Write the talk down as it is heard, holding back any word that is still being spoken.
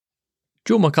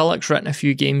Joe McCulloch's written a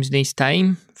few games in his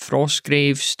time: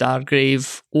 Frostgrave,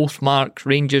 Stargrave, Oathmark,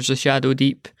 Rangers of Shadow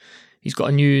Deep. He's got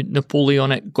a new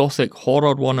Napoleonic Gothic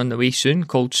horror one on the way soon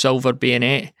called Silver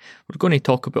Bayonet. We're going to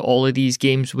talk about all of these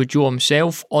games with Joe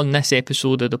himself on this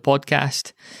episode of the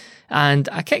podcast. And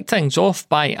I kicked things off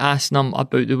by asking him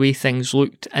about the way things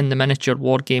looked in the miniature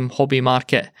wargame hobby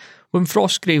market when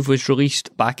Frostgrave was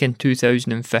released back in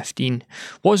 2015.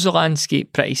 Was the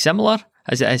landscape pretty similar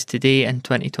as it is today in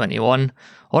 2021,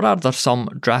 or are there some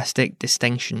drastic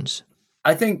distinctions?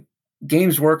 I think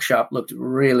Games Workshop looked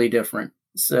really different.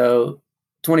 So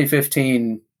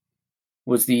 2015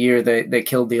 was the year they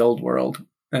killed the old world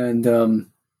and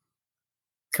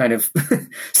kind of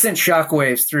sent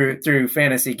shockwaves through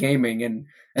fantasy gaming. And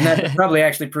that probably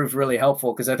actually proved really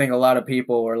helpful because I think a lot of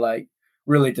people were like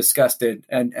really disgusted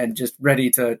and just ready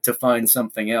to find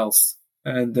something else.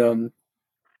 And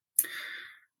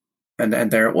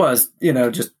there it was,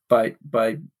 just by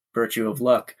virtue of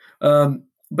luck.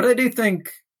 But I do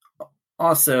think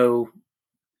also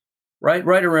right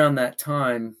around that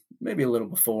time, maybe a little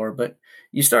before, but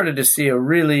you started to see a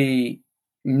really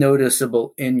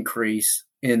noticeable increase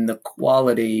in the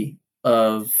quality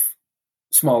of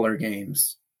smaller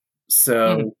games.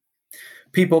 So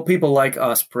people like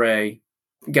Osprey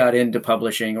got into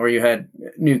publishing, or you had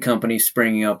new companies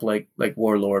springing up like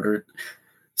Warlord or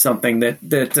something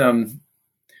that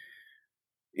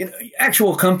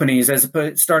actual companies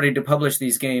started to publish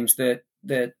these games that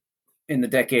in the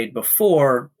decade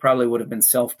before probably would have been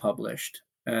self-published.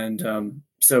 And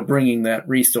so bringing that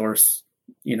resource,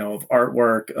 of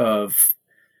artwork, of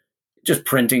just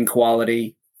printing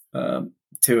quality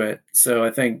to it. So I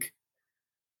think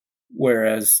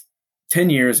whereas 10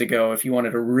 years ago, if you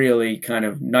wanted a really kind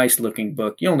of nice looking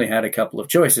book, you only had a couple of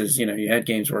choices. You had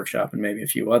Games Workshop and maybe a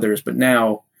few others, but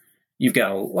now you've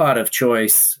got a lot of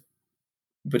choice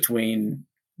between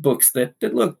books that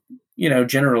look,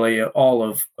 generally all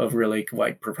of really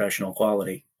quite professional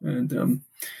quality. And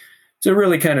so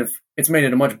really kind of, it's made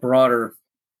it a much broader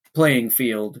playing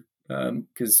field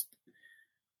because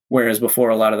whereas before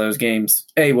a lot of those games,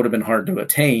 would have been hard to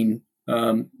attain,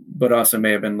 but also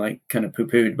may have been like kind of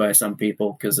poo-pooed by some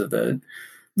people because of the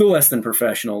less than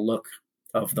professional look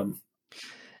of them.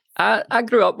 I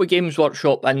grew up with Games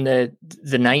Workshop in the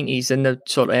 90s, in the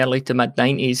sort of early to mid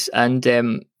 90s, and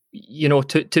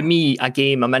to me,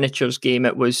 a miniatures game,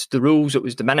 it was the rules, it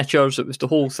was the miniatures, it was the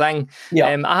whole thing.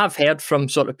 Yeah. I have heard from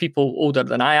sort of people older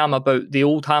than I am about the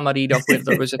old Hammer era, where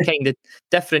there was a kind of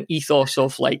different ethos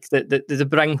of like they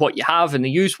bring what you have and they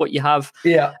use what you have.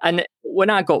 Yeah. And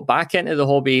when I got back into the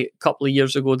hobby a couple of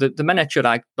years ago, the miniature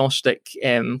agnostic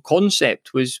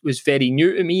concept was very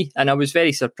new to me, and I was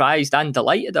very surprised and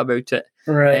delighted about it.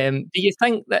 Right. Do you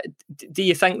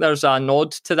think there's a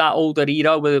nod to that older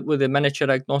era with the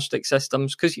miniature agnostic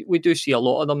systems? Because we do see a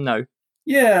lot of them now.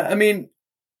 Yeah, I mean,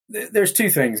 there's two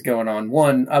things going on.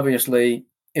 One, obviously,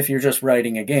 if you're just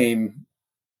writing a game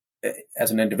as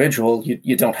an individual,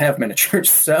 you don't have miniatures,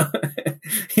 so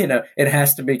it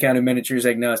has to be kind of miniatures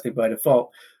agnostic by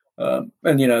default. And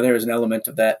there is an element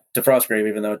of that to Frostgrave,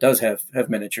 even though it does have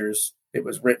miniatures. It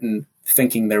was written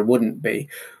thinking there wouldn't be,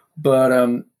 but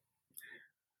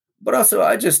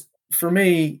also for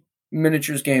me,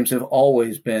 miniatures games have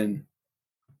always been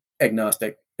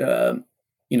agnostic. I've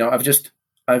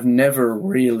never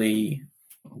really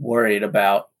worried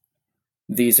about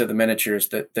these are the miniatures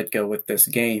that go with this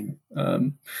game.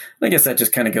 I guess that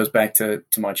just kind of goes back to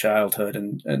my childhood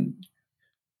and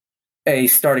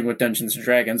starting with Dungeons and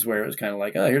Dragons, where it was kind of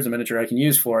like, oh, here's a miniature I can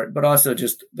use for it. But also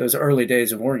just those early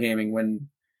days of wargaming when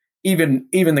even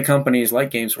the companies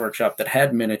like Games Workshop that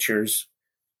had miniatures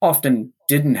often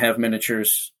didn't have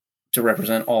miniatures to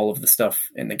represent all of the stuff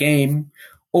in the game,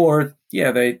 or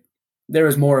there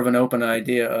was more of an open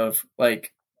idea of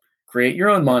like create your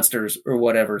own monsters or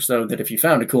whatever, so that if you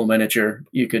found a cool miniature,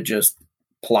 you could just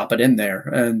plop it in there.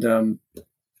 And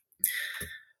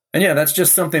that's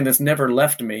just something that's never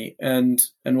left me. And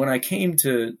when I came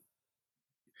to,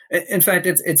 in fact,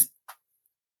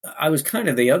 I was kind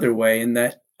of the other way in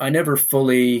that I never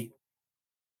fully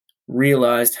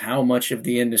realized how much of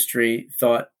the industry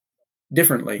thought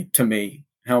differently to me,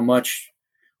 how much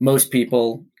most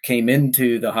people came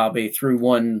into the hobby through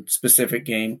one specific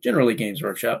game, generally Games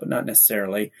Workshop, but not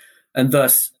necessarily, and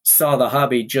thus saw the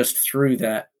hobby just through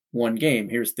that one game.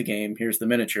 Here's the game, here's the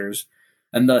miniatures,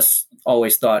 and thus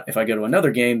always thought if I go to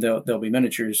another game, there'll be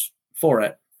miniatures for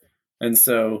it. And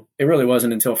so it really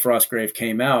wasn't until Frostgrave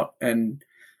came out and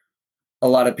a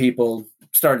lot of people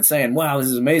started saying, wow, this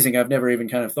is amazing. I've never even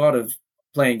kind of thought of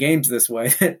playing games this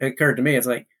way. It occurred to me, it's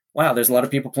like, wow, there's a lot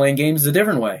of people playing games a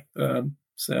different way.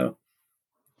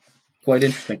 quite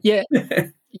interesting. Yeah,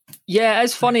 yeah,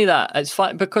 it's funny that it's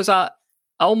fun because I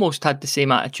almost had the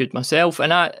same attitude myself,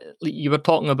 and you were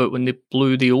talking about when they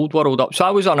blew the old world up, so I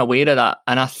was unaware of that,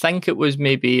 and I think it was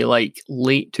maybe like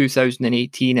late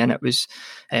 2018, and it was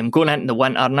going into the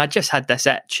winter, and I just had this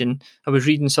itch, and I was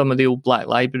reading some of the old Black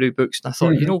Library books, and I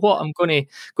thought, you know what, I'm going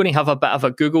to have a bit of a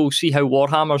Google, see how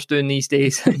Warhammer's doing these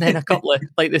days, and then a couple of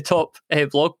like the top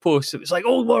blog posts, it was like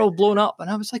old world blown up, and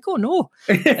I was like, oh no,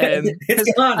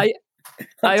 it's gone.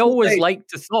 I always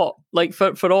liked to thought, like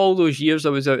for all those years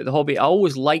I was out of the hobby, I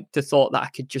always liked to thought that I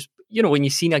could just, when you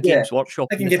seen a Games Workshop,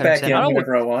 I can get back in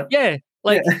whenever I want. Yeah,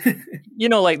 like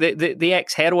like the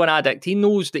ex-heroin addict, he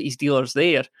knows that his dealer's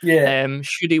there. Yeah.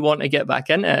 Should he want to get back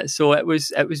into it? So it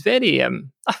was very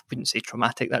I wouldn't say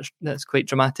traumatic. That's quite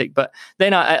dramatic. But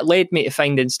then it led me to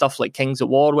finding stuff like Kings of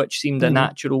War, which seemed a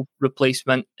natural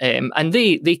replacement. And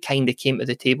they kind of came to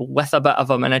the table with a bit of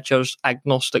a miniatures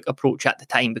agnostic approach at the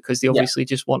time, because they obviously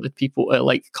just wanted people to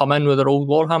like come in with their old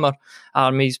Warhammer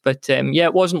armies. But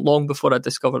it wasn't long before I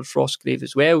discovered Frostgrave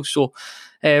as well. So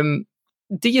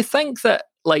do you think that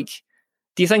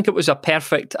do you think it was a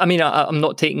perfect... I mean, I'm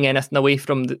not taking anything away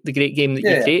from the great game that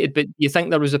you created, but do you think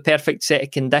there was a perfect set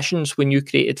of conditions when you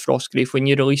created Frostgrave, when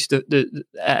you released it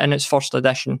in its first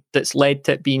edition, that's led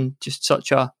to it being just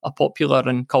such a popular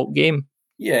and cult game?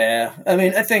 Yeah. I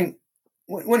mean, I think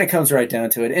when it comes right down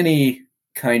to it, any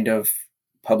kind of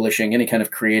publishing, any kind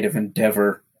of creative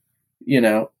endeavor,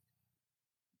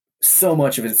 so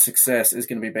much of its success is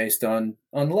going to be based on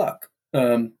luck.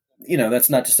 That's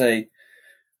not to say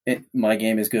my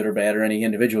game is good or bad, or any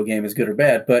individual game is good or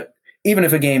bad. But even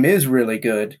if a game is really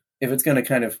good, if it's going to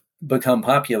kind of become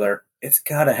popular, it's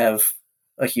got to have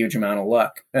a huge amount of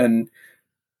luck. And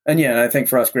I think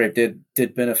Frostgrave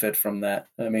did benefit from that.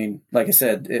 I mean, like I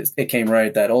said, it came right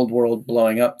at that old world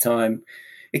blowing up time.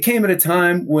 It came at a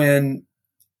time when,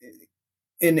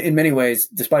 in many ways,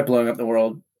 despite blowing up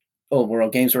the old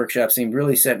world, Games Workshop seemed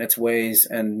really set in its ways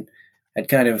and had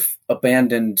kind of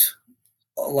abandoned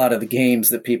a lot of the games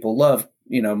that people love,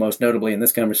 most notably in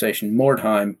this conversation,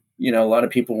 Mordheim. A lot of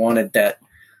people wanted that,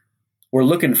 were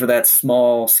looking for that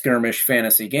small skirmish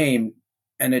fantasy game,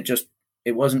 and it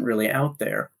wasn't really out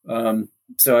there.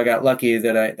 So I got lucky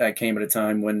that I came at a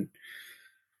time when,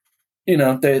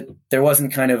 there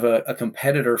wasn't kind of a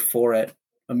competitor for it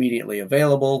immediately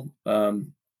available.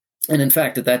 And in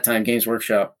fact, at that time, Games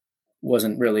Workshop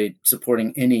wasn't really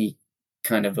supporting any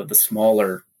kind of the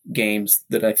smaller games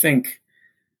that I think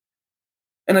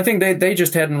they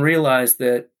just hadn't realized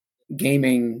that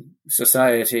gaming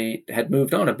society had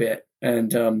moved on a bit.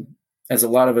 And as a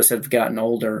lot of us have gotten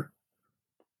older,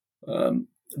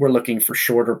 we're looking for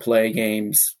shorter play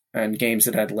games and games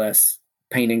that had less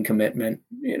painting commitment,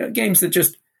 games that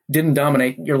just didn't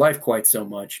dominate your life quite so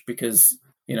much because,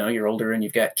 you're older and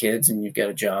you've got kids and you've got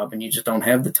a job and you just don't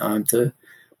have the time to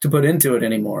put into it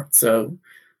anymore. So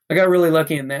I got really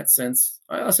lucky in that sense.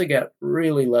 I also got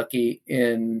really lucky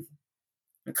in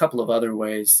a couple of other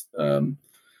ways.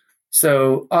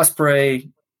 So Osprey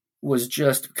was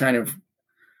just kind of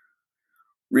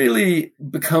really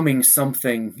becoming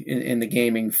something in the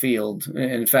gaming field.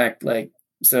 In fact,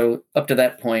 so up to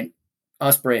that point,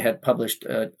 Osprey had published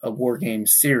a war game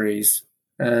series,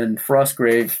 and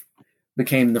Frostgrave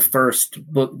became the first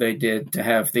book they did to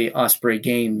have the Osprey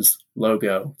Games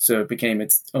logo. So it became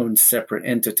its own separate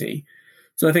entity.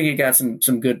 So I think it got some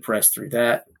good press through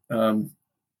that.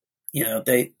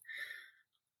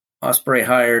 Osprey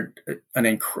hired an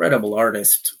incredible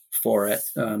artist for it,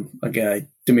 a guy,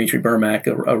 Dmitry Burmak,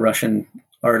 a Russian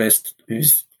artist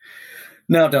who's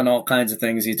now done all kinds of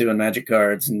things. He's doing magic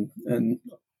cards and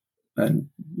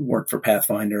worked for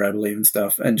Pathfinder, I believe, and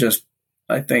stuff. And just,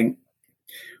 I think,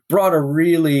 brought a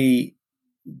really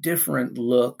different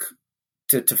look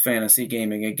to fantasy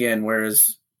gaming again,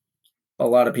 whereas a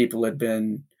lot of people had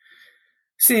been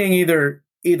seeing either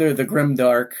the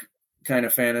grimdark kind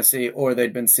of fantasy, or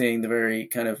they'd been seeing the very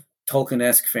kind of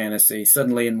Tolkien-esque fantasy.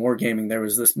 Suddenly in wargaming, there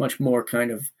was this much more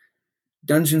kind of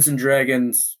Dungeons and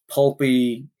Dragons,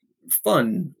 pulpy,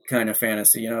 fun kind of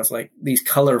fantasy. It's like these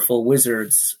colorful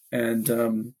wizards,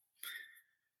 and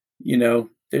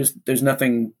there's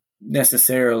nothing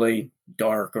necessarily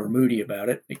dark or moody about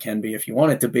it. It can be if you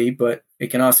want it to be, but it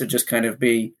can also just kind of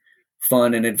be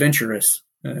fun and adventurous.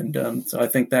 And so I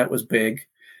think that was big.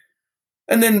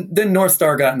 And then North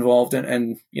Star got involved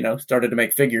and started to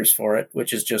make figures for it,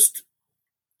 which is just,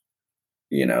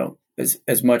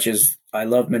 as much as I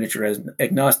love miniature as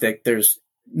agnostic, there's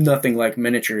nothing like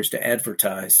miniatures to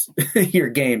advertise your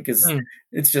game, because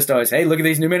it's just always, hey, look at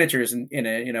these new miniatures in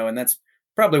it, and that's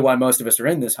probably why most of us are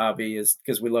in this hobby, is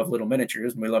because we love little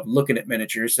miniatures and we love looking at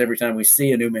miniatures. Every time we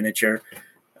see a new miniature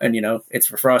and, it's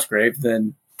for Frostgrave,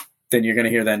 then you're going to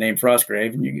hear that name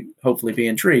Frostgrave and you can hopefully be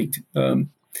intrigued. And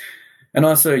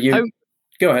also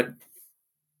go ahead.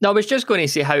 No, I was just going to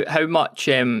say how much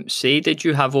say did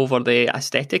you have over the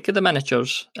aesthetic of the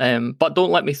miniatures? But don't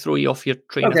let me throw you off your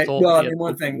train of thought. Well,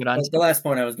 one thing, the last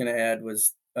point I was going to add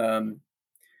was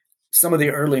some of the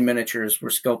early miniatures were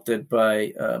sculpted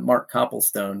by Mark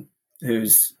Copplestone,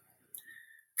 who's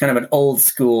kind of an old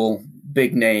school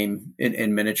big name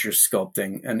in miniature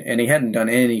sculpting, and he hadn't done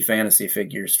any fantasy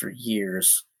figures for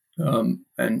years.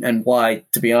 And why,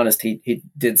 to be honest, he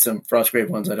did some Frostgrave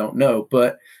ones I don't know,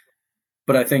 but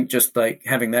I think just like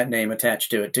having that name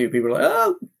attached to it too, people are like,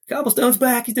 oh, Cobblestone's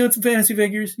back, he's doing some fantasy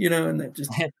figures, and that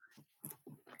just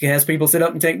has people sit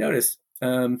up and take notice.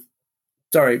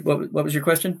 Sorry, what was your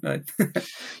question?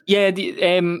 Yeah,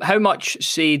 how much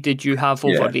say did you have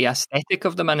over the aesthetic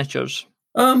of the miniatures?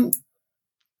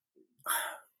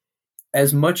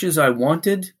 As much as I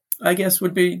wanted, I guess,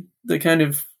 would be the kind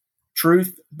of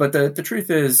truth. But the truth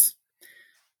is,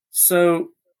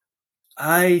 so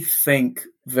I think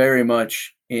very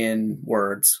much in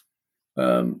words.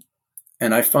 And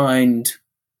I find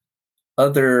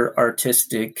other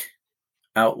artistic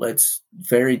outlets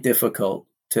very difficult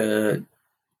to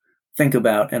think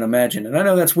about and imagine. And I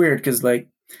know that's weird because,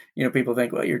 people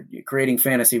think, well, you're creating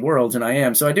fantasy worlds, and I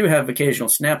am. So I do have occasional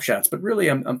snapshots, but really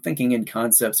I'm thinking in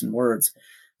concepts and words.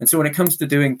 And so when it comes to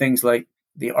doing things like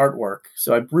the artwork,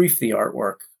 so I brief the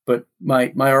artwork, but my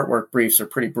artwork briefs are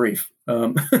pretty brief.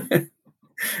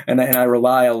 And I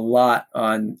rely a lot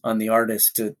on the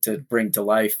artist to bring to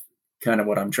life kind of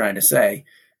what I'm trying to say.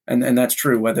 And that's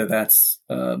true, whether that's,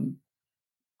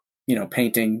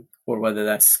 painting or whether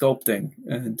that's sculpting.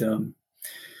 And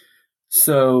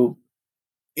so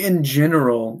in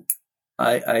general,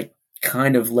 I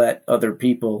kind of let other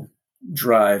people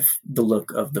drive the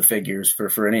look of the figures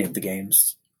for any of the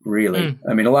games, really.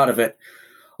 I mean, a lot of it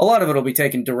will be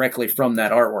taken directly from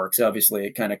that artwork. So obviously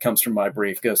it kind of comes from my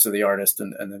brief, goes to the artist,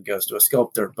 and then goes to a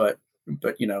sculptor. But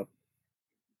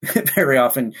very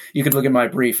often you could look at my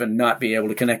brief and not be able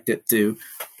to connect it to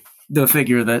the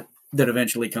figure that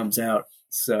eventually comes out.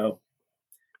 So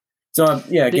I'm,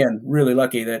 again, really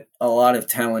lucky that a lot of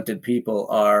talented people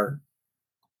are,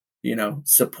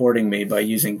 supporting me by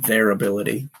using their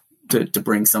ability to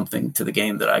bring something to the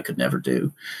game that I could never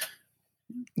do.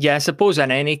 Yeah, I suppose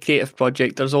in any creative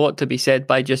project, there's a lot to be said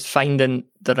by just finding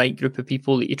the right group of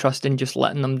people that you trust and just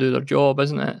letting them do their job,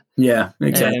 isn't it? Yeah,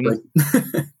 exactly.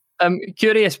 I'm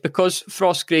curious, because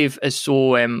Frostgrave is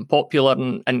so popular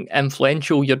and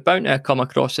influential, you're bound to come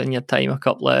across in your time a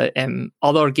couple of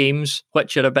other games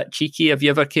which are a bit cheeky. Have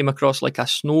you ever came across like a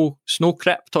snow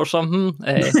crypt or something?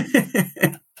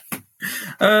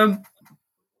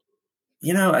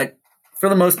 For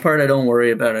the most part, I don't worry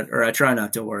about it, or I try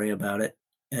not to worry about it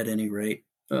at any rate.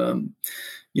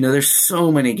 There's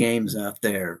so many games out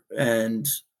there, and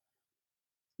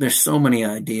there's so many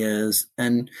ideas,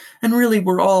 and really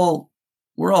we're all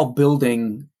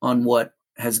building on what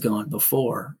has gone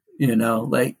before.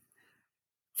 Like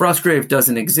Frostgrave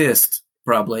doesn't exist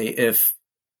probably if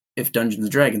Dungeons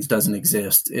and Dragons doesn't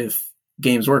exist, if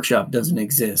Games Workshop doesn't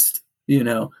exist.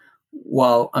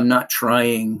 While I'm not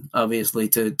trying, obviously,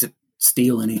 to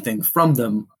steal anything from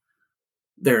them,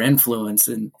 their influence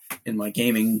in my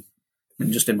gaming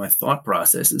and just in my thought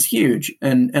process is huge.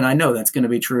 And I know that's going to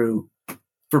be true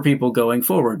for people going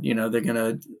forward. They're going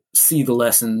to see the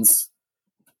lessons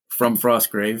from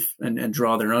Frostgrave and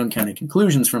draw their own kind of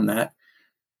conclusions from that.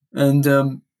 And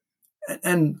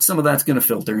some of that's going to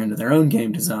filter into their own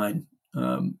game design.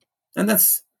 And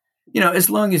that's, as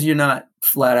long as you're not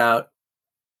flat out,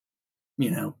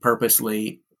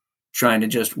 purposely trying to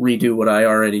just redo what I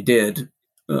already did,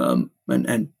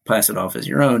 and pass it off as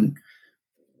your own.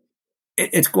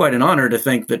 It's quite an honor to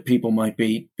think that people might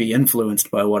be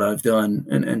influenced by what I've done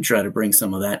and try to bring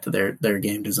some of that to their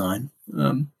game design.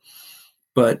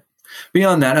 But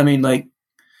beyond that, I mean, I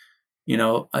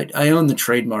own the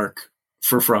trademark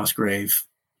for Frostgrave,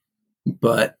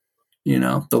 but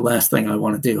the last thing I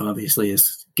want to do, obviously,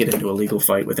 is get into a legal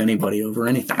fight with anybody over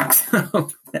anything. So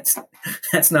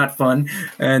that's not fun.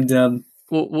 And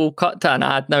we'll cut to an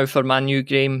ad now for my new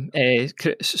game,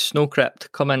 Snow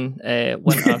Crypt, coming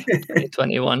winter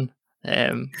 2021.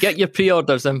 Get your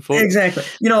pre-orders in, folks. Exactly.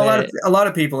 A lot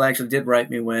of people actually did write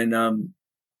me when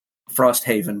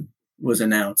Frosthaven was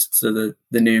announced. So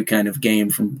the new kind of game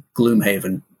from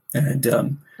Gloomhaven. And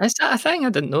is that a thing? I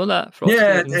didn't know that.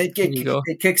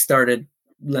 It kickstarted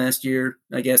last year,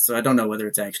 I guess. So I don't know whether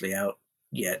it's actually out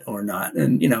yet or not.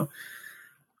 And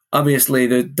obviously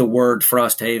the word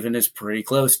Frosthaven is pretty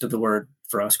close to the word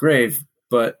Frostgrave,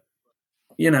 but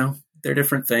they're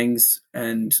different things.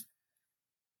 And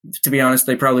to be honest,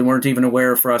 they probably weren't even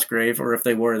aware of Frostgrave, or if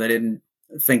they were, they didn't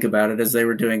think about it as they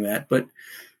were doing that. But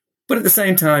at the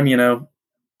same time,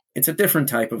 it's a different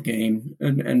type of game,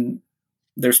 and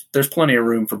there's plenty of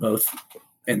room for both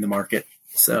in the market.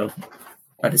 So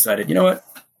I decided, you know what?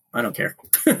 I don't care.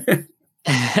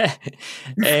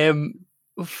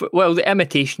 Well, the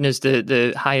imitation is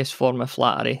the highest form of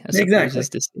flattery, I suppose, is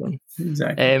the saying.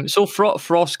 Exactly. So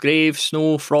Frostgrave,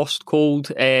 snow, frost,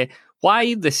 cold.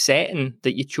 Why the setting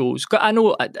that you chose? 'Cause I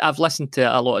know I've listened to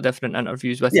a lot of different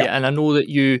interviews with you, and I know that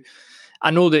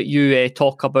you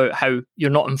talk about how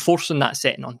you're not enforcing that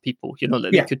setting on people.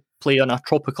 That they could play on a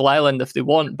tropical island if they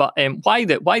want. But why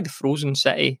the frozen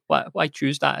city? Why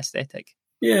choose that aesthetic?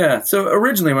 Yeah. So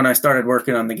originally, when I started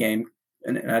working on the game,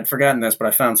 and I'd forgotten this, but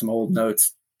I found some old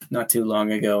notes not too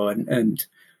long ago, and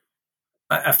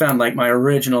I found like my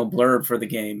original blurb for the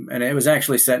game, and it was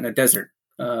actually set in a desert.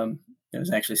 It was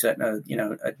actually set in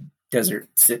a desert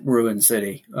ruined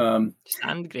city.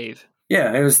 Sandgrave.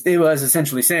 Yeah, it was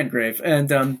essentially Sandgrave,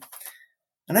 and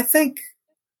I think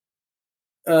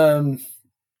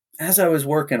as I was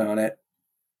working on it,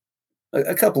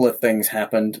 a couple of things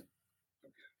happened.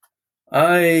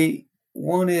 I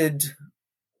wanted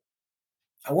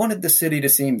the city to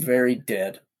seem very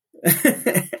dead,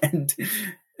 and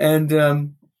the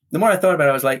more I thought about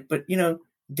it, I was like, but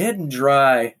dead and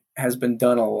dry has been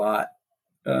done a lot.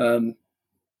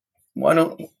 Why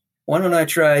don't I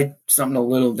try something a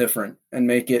little different and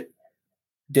make it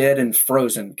dead and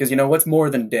frozen? Because what's more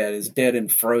than dead is dead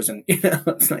and frozen.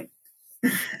 It's like,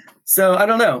 so I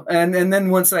don't know. And then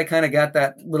once I kind of got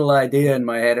that little idea in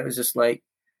my head, it was just like,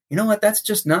 you know what? That's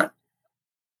just not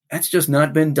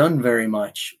been done very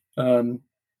much. But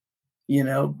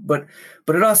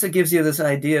it also gives you this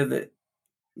idea that,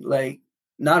 like,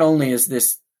 not only is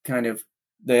this kind of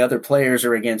the other players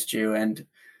are against you and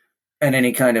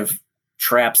any kind of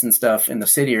traps and stuff in the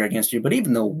city are against you, but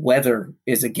even the weather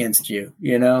is against you.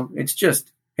 It's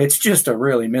just a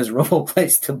really miserable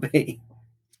place to be.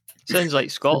 Sounds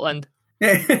like Scotland.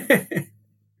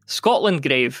 Scotland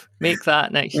Grave. Make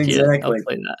that next year. I'll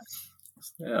play that.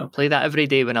 Yeah. I'll play that every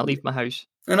day when I leave my house.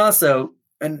 And also,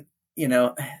 this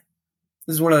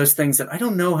is one of those things that I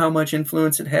don't know how much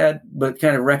influence it had, but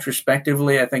kind of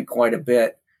retrospectively, I think quite a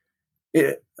bit.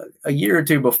 A year or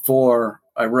two before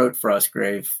I wrote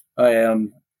Frostgrave, I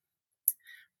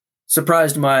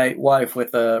surprised my wife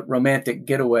with a romantic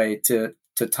getaway to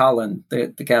Tallinn,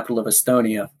 the capital of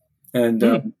Estonia,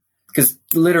 and because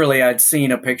literally I'd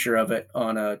seen a picture of it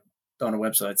on a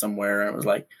website somewhere, and it was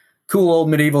like, cool old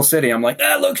medieval city. I'm like,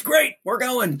 that looks great. We're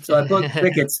going. So I booked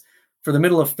tickets for the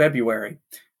middle of February,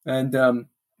 and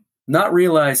not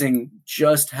realizing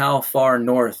just how far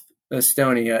north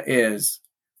Estonia is.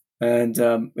 And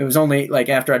it was only like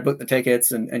after I'd booked the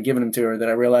tickets and given them to her that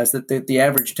I realized that the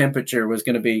average temperature was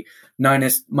going to be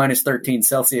minus 13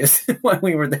 Celsius when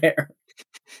we were there.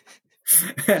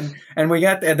 and we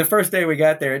got there, the first day we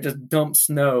got there, it just dumped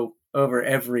snow over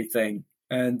everything.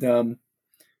 And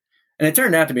it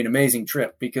turned out to be an amazing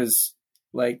trip because,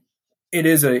 like, it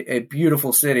is a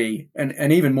beautiful city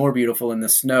and even more beautiful in the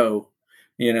snow.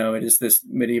 It is this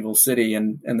medieval city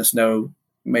and the snow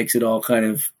makes it all kind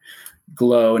of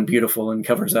glow and beautiful and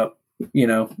covers up,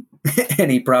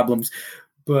 any problems.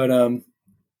 But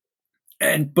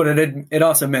it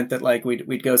also meant that, like,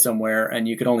 we'd go somewhere and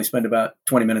you could only spend about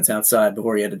 20 minutes outside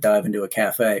before you had to dive into a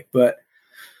cafe. But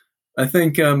I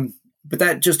think, but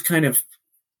that just kind of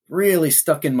really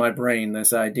stuck in my brain,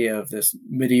 this idea of this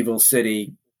medieval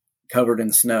city covered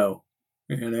in snow,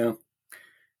 because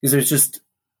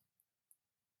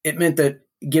it meant that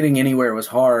getting anywhere was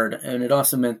hard. And it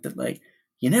also meant that, like,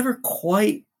 you never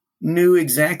quite knew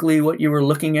exactly what you were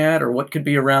looking at or what could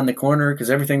be around the corner because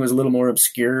everything was a little more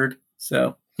obscured.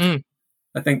 So I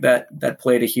think that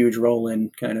played a huge role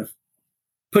in kind of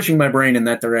pushing my brain in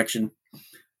that direction.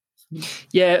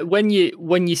 Yeah, when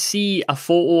you see a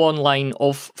photo online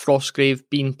of Frostgrave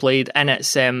being played, and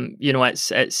it's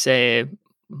it's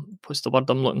what's the word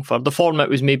I'm looking for? The format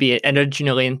was maybe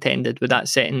originally intended with that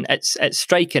setting. It's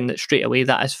striking that straight away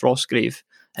that is Frostgrave.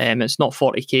 It's not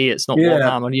 40k, it's not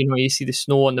Warhammer. You see the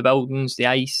snow on the buildings, the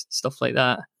ice, stuff like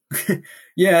that.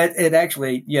 Yeah, it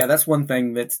actually, that's one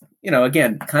thing that's,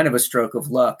 again, kind of a stroke of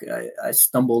luck. I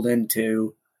stumbled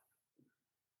into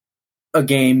a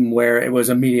game where it was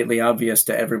immediately obvious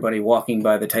to everybody walking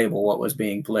by the table what was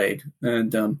being played.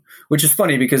 And which is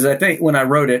funny because I think when I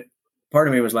wrote it, part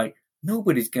of me was like,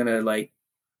 nobody's going to, like,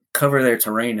 cover their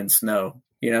terrain in snow.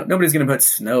 Nobody's going to put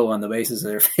snow on the bases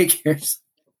of their figures.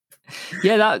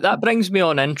 Yeah, that brings me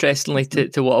on interestingly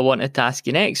to what I wanted to ask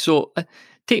you next. So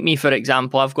take me, for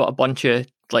example, I've got a bunch of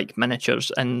like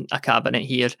miniatures in a cabinet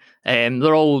here.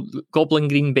 They're all goblin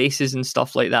green bases and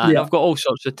stuff like that. And I've got all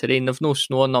sorts of terrain. There's no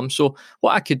snow on them. So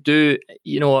what I could do,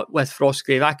 with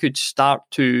Frostgrave, I could start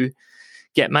to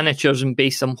get miniatures and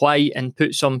base them white and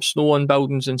put some snow on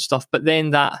buildings and stuff. But then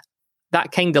that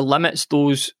kind of limits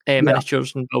those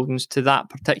miniatures and buildings to that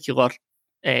particular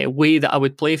way that I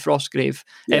would play Frostgrave.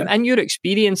 In your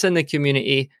experience in the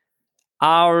community,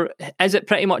 is it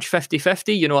pretty much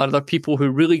 50-50? Are there people who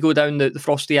really go down the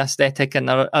Frosty aesthetic, and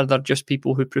are there just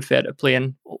people who prefer to play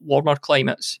in warmer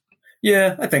climates?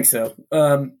 Yeah, I think so.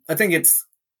 I think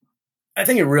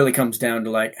it really comes down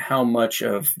to like how much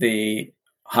of the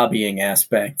hobbying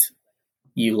aspect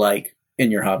you like in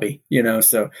your hobby.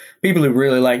 So people who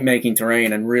really like making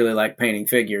terrain and really like painting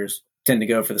figures tend to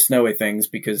go for the snowy things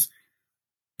because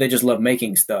they just love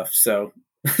making stuff. So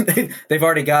they've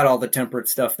already got all the temperate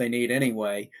stuff they need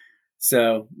anyway.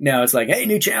 So now it's like, hey,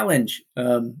 new challenge.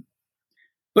 But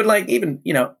like, even,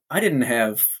 I didn't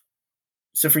have,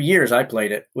 so for years I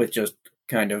played it with just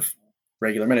kind of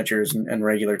regular miniatures and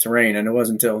regular terrain. And it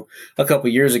wasn't until a couple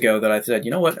of years ago that I said, you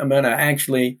know what, I'm going to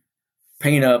actually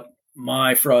paint up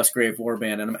my Frostgrave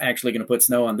Warband, and I'm actually going to put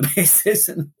snow on the bases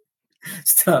and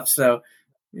stuff. So,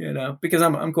 because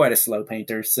I'm quite a slow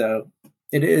painter. So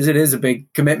it is a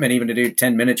big commitment even to do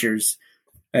 10 miniatures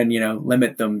and,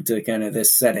 limit them to kind of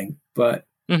this setting. But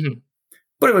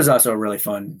but it was also a really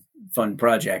fun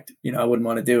project. I wouldn't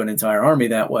want to do an entire army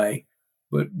that way.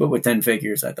 But with 10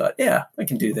 figures, I thought, yeah, I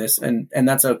can do this. And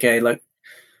that's okay. Like,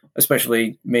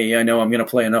 especially me, I know I'm going to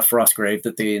play enough Frostgrave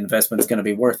that the investment's going to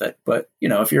be worth it. But,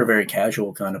 if you're a very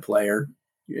casual kind of player,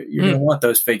 you're going to want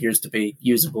those figures to be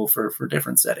usable for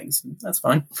different settings. And that's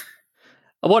fine.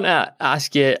 I want to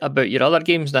ask you about your other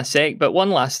games in a sec, but one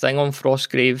last thing on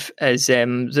Frostgrave is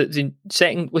the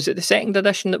second, was it the second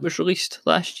edition that was released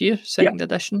last year? Second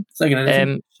edition? Second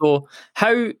edition. So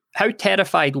how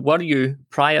terrified were you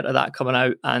prior to that coming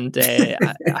out, and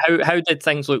how did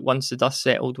things look once the dust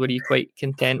settled? Were you quite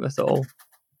content with it all?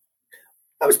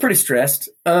 I was pretty stressed.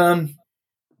 On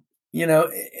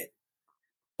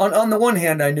the one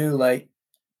hand, I knew like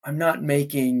I'm not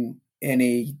making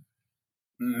any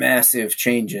massive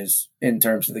changes in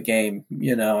terms of the game.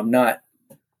 I'm not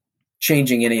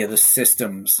changing any of the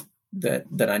systems that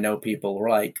I know people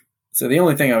like. So the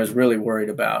only thing I was really worried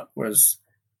about was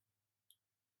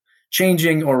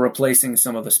changing or replacing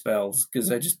some of the spells,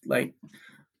 because I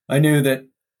knew that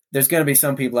there's going to be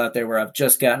some people out there where I've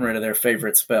just gotten rid of their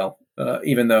favorite spell,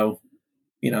 even though,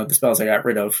 the spells I got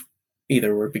rid of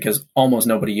either were because almost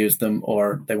nobody used them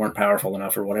or they weren't powerful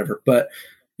enough or whatever. But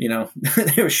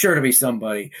there was sure to be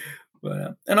somebody.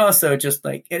 But and also just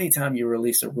like anytime you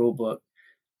release a rule book,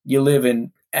 you live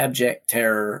in abject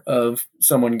terror of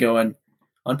someone going,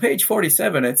 on page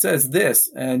 47 it says this,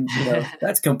 and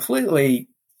that's completely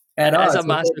at odds with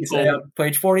what you say on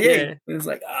page 48. Yeah. It's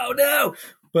like, oh no.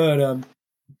 But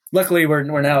luckily we're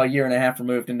now a year and a half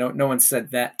removed, and no one said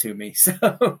that to me. So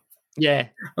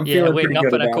I'm feeling waking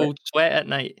up in a cold sweat at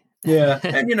night. Yeah.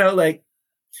 And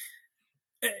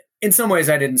in some ways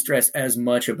I didn't stress as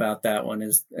much about that one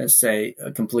as say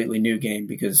a completely new game,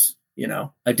 because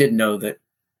I did know that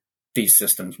these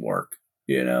systems work,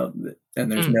 and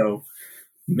there's no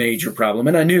major problem.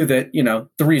 And I knew that,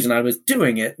 the reason I was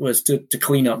doing it was to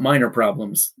clean up minor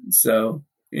problems. So,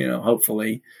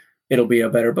 hopefully it'll be a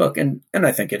better book. And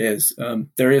I think it is.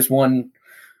 There is one,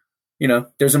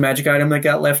 there's a magic item that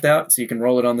got left out, so you can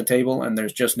roll it on the table and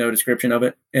there's just no description of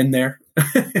it in there,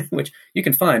 which you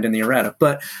can find in the errata.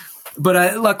 But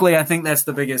luckily I think that's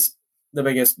the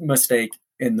biggest mistake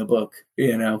in the book.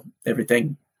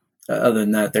 Everything other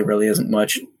than that, there really isn't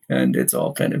much. And it's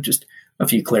all kind of just a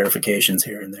few clarifications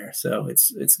here and there. So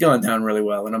it's gone down really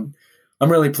well. And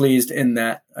I'm really pleased in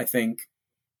that. I think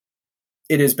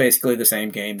it is basically the same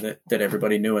game that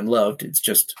everybody knew and loved. It's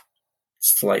just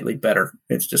slightly better.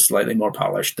 It's just slightly more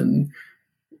polished and,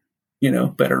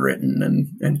 better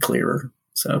written and clearer.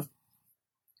 So.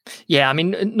 Yeah, I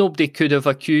mean, nobody could have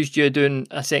accused you of doing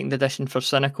a second edition for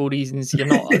cynical reasons. You're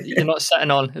not sitting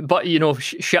on, but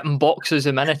shipping boxes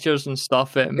of miniatures and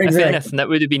stuff. Exactly. If anything, it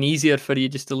would have been easier for you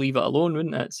just to leave it alone,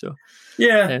 wouldn't it? So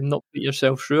not put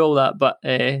yourself through all that. But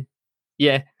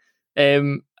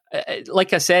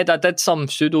like I said, I did some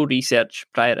pseudo research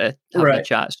prior to having a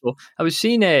chat. So I was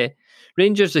seeing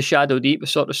Rangers of Shadow Deep, a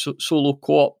sort of solo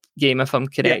co-op game, if I'm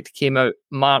correct, came out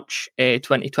March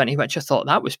 2020, which I thought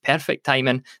that was perfect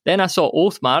timing. Then I saw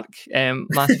Oathmark,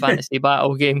 Mass Fantasy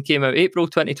Battle game, came out April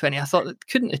 2020. I thought it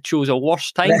couldn't have chose a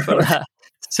worse time for that.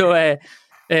 So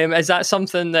Is that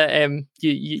something that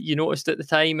you noticed at the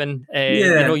time, and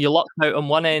you lucked out on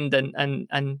one end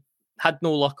and had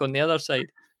no luck on the other side?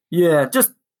 Yeah,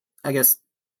 just I guess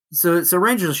so.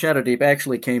 Rangers of Shadow Deep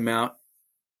actually came out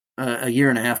a year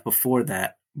and a half before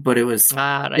that, but it was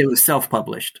it was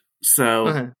self-published,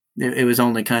 so it was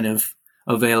only kind of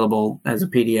available as a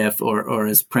PDF or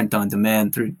as print on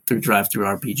demand through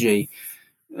DriveThruRPG,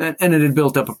 and it had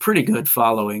built up a pretty good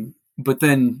following. But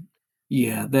then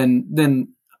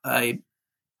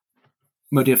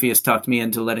Modiphius talked me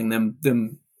into letting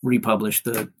them republish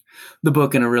the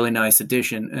book in a really nice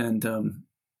edition,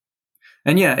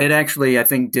 and yeah, it actually I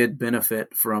think did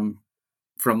benefit from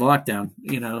lockdown.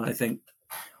 I think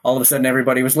all of a sudden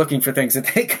everybody was looking for things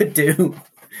that they could do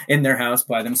in their house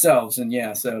by themselves,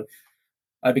 and so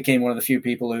I became one of the few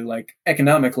people who, like,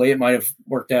 economically it might have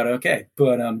worked out okay,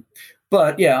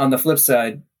 but yeah, on the flip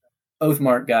side,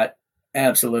 Oathmark got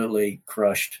absolutely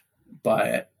crushed by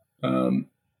it.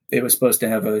 It was supposed to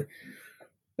have a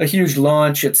huge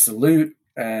launch at Salute,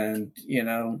 and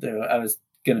I was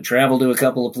going to travel to a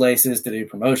couple of places to do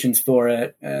promotions for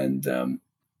it, and of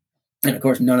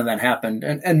course none of that happened.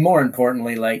 And more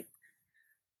importantly, like,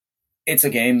 it's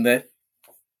a game that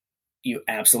you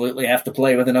absolutely have to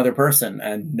play with another person,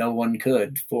 and no one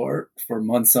could for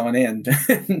months on end.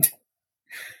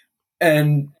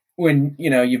 and when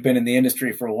you've been in the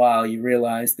industry for a while, you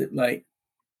realize that, like,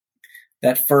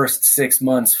 that first 6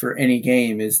 months for any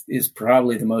game is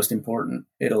probably the most important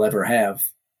it'll ever have,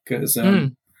 because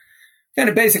kind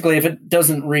of basically, if it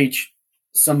doesn't reach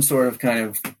some sort of kind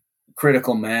of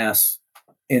critical mass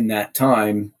in that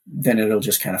time, then it'll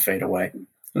just kind of fade away.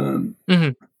 And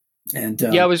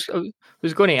I was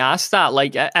going to ask that,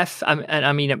 like, if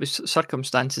I mean, it was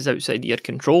circumstances outside your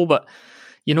control, but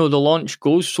the launch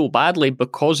goes so badly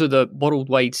because of the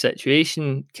worldwide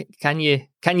situation. Can you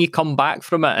come back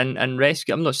from it and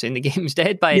rescue? I'm not saying the game's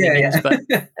dead by any means, but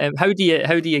how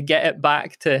do you get it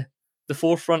back to the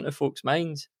forefront of folks'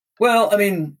 minds? Well, I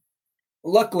mean,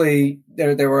 luckily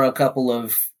there were a couple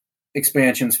of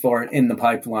expansions for it in the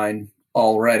pipeline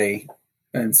already,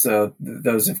 and so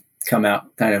those have come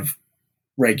out kind of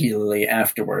regularly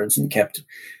afterwards and kept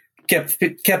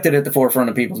it at the forefront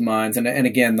of people's minds. And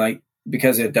again, like,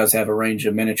 because it does have a range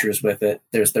of miniatures with it,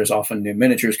 there's often new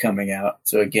miniatures coming out.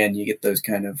 So again, you get those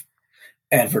kind of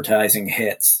advertising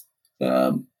hits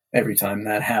every time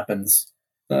that happens.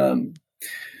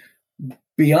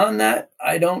 Beyond that,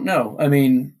 I don't know. I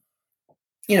mean,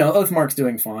 Oathmark's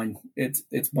doing fine. It's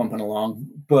bumping along,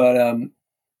 but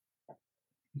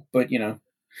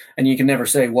and you can never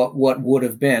say what would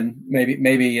have been.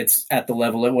 Maybe it's at the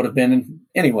level it would have been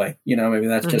anyway. Maybe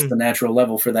that's just the natural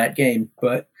level for that game.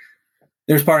 But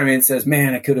there's part of me that says,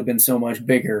 man, it could have been so much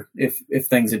bigger if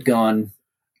things had gone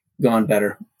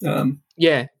better. Not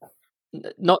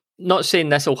saying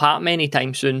this will happen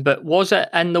anytime soon, but was it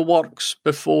in the works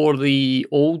before the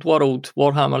Old World,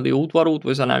 Warhammer the Old World,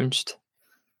 was announced?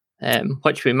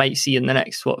 Which we might see in the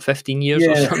next 15 years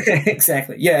or something.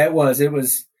 Exactly. Yeah, it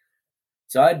was.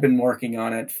 So I'd been working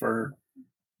on it for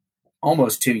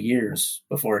almost 2 years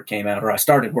before it came out, or I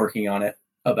started working on it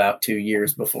about 2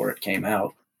 years before it came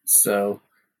out. So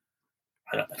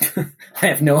I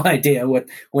have no idea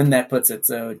when that puts it.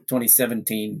 So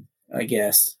 2017, I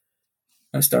guess,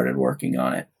 I started working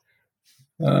on it.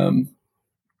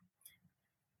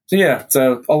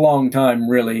 So a long time,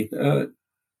 really,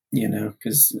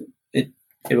 because it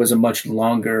was a much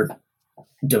longer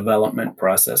development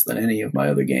process than any of my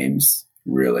other games,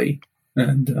 really.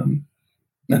 And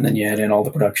then you add in all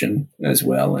the production as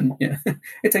well, and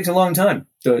it takes a long time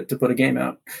to put a game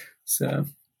out. So,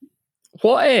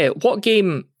 what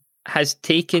game has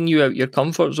taken you out your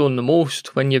comfort zone the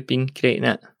most when you've been creating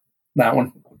it? That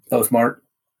one, Oathmark.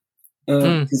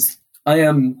 Because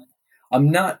I'm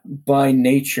not by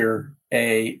nature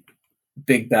a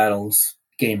big battles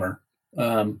gamer,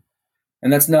 and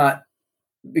that's not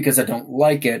because I don't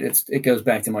like it. It goes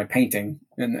back to my painting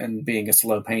and being a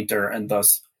slow painter, and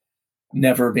thus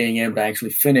never being able to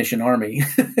actually finish an army,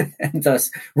 and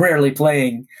thus rarely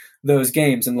playing those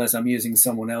games unless I'm using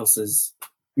someone else's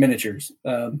miniatures.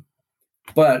 But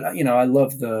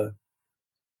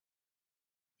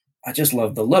I just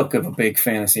love the look of a big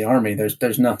fantasy army.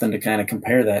 There's nothing to kind of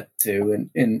compare that to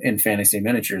in fantasy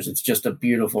miniatures. It's just a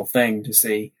beautiful thing to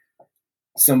see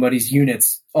somebody's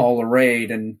units all arrayed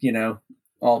and,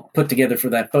 all put together for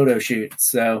that photo shoot.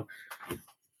 So,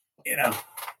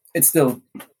 it's still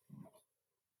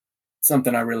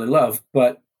something I really love,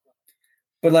 but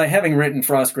like, having written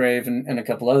Frostgrave and a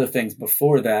couple other things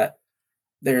before that,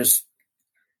 there's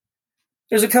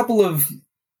a couple of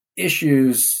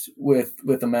issues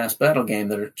with a mass battle game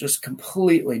that are just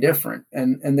completely different,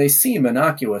 and they seem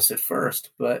innocuous at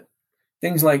first, but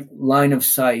things like line of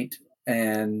sight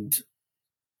and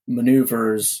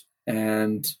maneuvers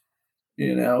and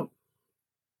and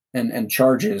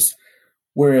charges,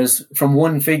 whereas from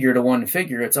one figure to one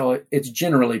figure it's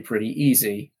generally pretty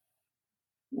easy.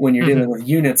 When you're dealing with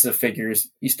units of figures,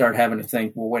 you start having to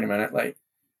think, well, wait a minute, like,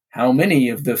 how many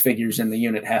of the figures in the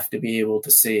unit have to be able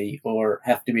to see or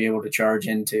have to be able to charge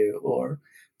into, or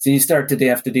so you start to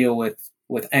have to deal with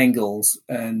angles,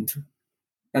 and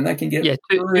that can get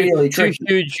really tricky.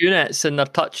 Two huge units and they're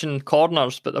touching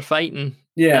corners, but they're fighting.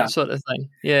 Yeah, that sort of thing.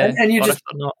 Yeah,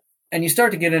 and you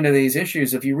start to get into these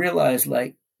issues if you realize,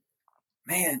 like,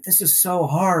 man, this is so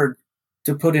hard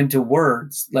to put into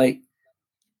words, like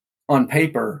on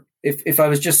paper. If I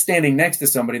was just standing next to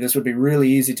somebody, this would be really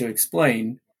easy to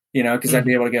explain, because I'd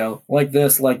be able to go like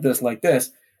this, like this, like this.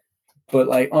 But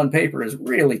like on paper is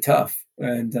really tough.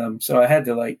 And so I had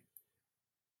to like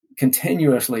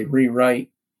continuously rewrite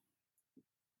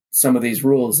some of these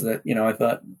rules that, I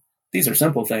thought these are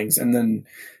simple things. And then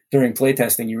during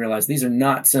playtesting, you realize these are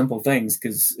not simple things,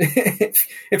 because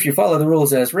if you follow the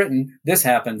rules as written, this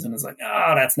happens. And it's like,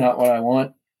 oh, that's not what I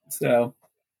want. So,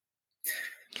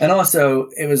 and also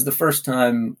it was the first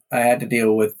time I had to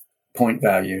deal with point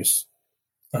values.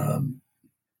 I've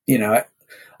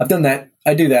done that.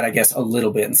 I do that, I guess, a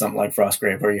little bit in something like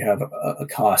Frostgrave, where you have a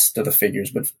cost to the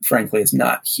figures, but frankly, it's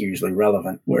not hugely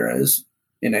relevant. Whereas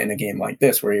in a game like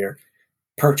this, where you're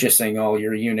purchasing all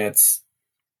your units,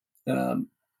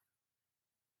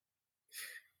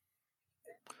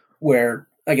 where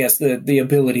I guess the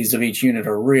abilities of each unit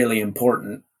are really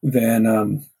important,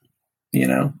 then, you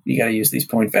got to use these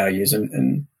point values.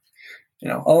 And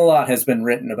a lot has been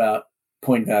written about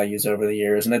point values over the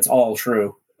years, and it's all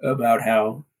true about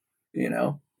how,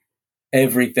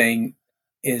 everything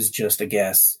is just a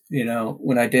guess.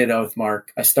 When I did Oathmark,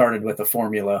 I started with a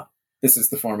formula. This is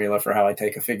the formula for how I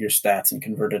take a figure's stats and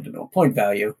convert it into a point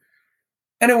value.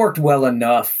 And it worked well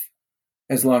enough,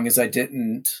 as long as I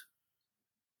didn't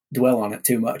dwell on it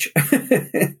too much.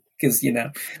 Because,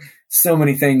 so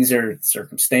many things are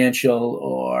circumstantial,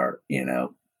 or,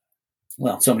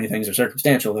 so many things are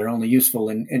circumstantial. They're only useful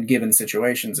in given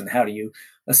situations. And how do you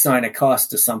assign a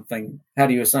cost to something? How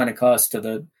do you assign a cost to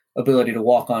the ability to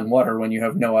walk on water when you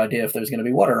have no idea if there's going to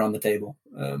be water on the table?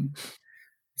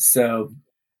 So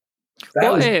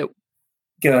that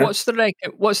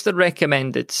what's the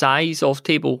recommended size of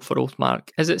table for Oathmark?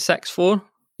 Is it 6'4"?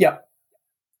 Yeah.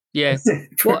 Yeah.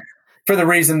 for the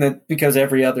reason that, because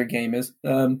every other game is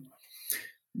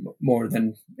more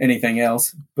than anything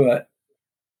else. But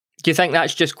do you think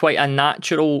that's just quite a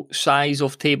natural size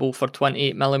of table for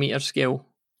 28mm scale?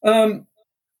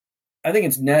 I think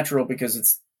it's natural because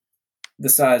it's the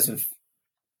size of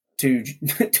two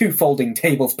folding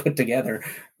tables put together,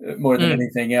 more than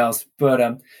anything else. But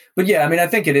yeah, I mean, I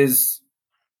think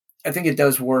it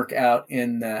does work out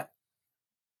in that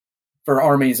for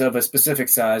armies of a specific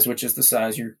size, which is the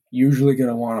size you're usually going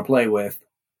to want to play with,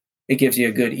 it gives you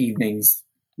a good evening's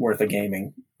worth of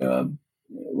gaming.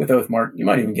 With Oathmark, you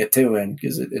might even get 2 in,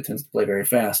 because it tends to play very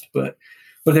fast. But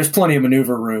there's plenty of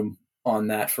maneuver room on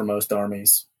that for most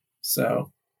armies.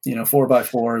 So,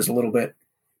 4x4 is a little bit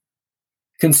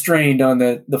constrained on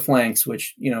the flanks,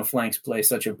 which, flanks play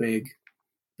such a big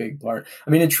part. I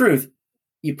mean, in truth,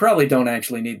 you probably don't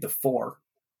actually need the 4.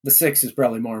 The 6 is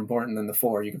probably more important than the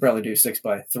 4. You could probably do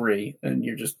 6x3, and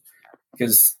you're just,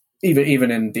 because even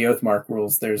in the Oathmark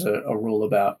rules, there's a rule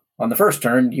about, on the first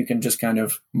turn, you can just kind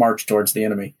of march towards the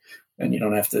enemy, and you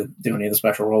don't have to do any of the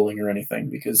special rolling or anything,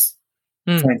 because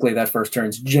frankly, that first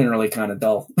turn's generally kind of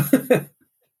dull.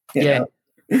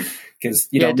 Because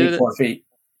you don't need 4 feet.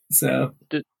 So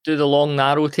do the long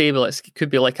narrow table. It could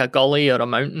be like a gully or a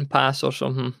mountain pass or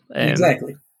something.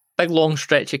 Exactly. Big long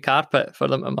stretch of carpet for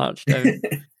them to march down.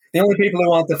 The only people who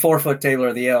want the 4-foot table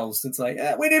are the elves. It's like,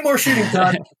 we need more shooting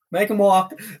time. Make them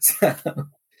walk. So.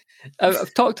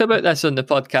 I've talked about this on the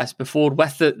podcast before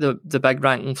with the big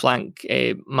rank and flank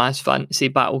mass fantasy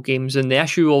battle games, and the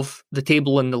issue of the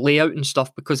table and the layout and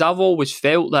stuff, because I've always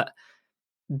felt that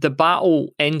the battle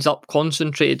ends up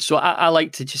concentrated. So I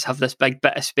like to just have this big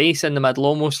bit of space in the middle,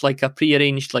 almost like a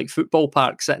prearranged like football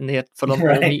park sitting there for them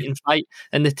all meet and fight.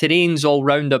 And the terrain's all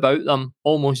round about them,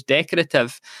 almost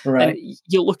decorative. Right. And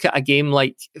you look at a game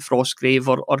like Frostgrave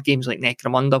or games like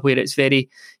Necromunda, where it's very,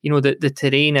 the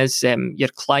terrain is you're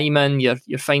climbing,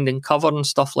 you're finding cover and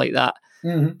stuff like that.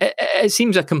 Mm-hmm. It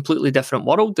seems a completely different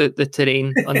world, the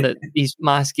terrain on these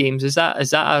mass games. Is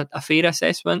that a fair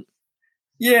assessment?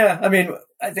 Yeah, I mean,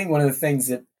 I think one of the things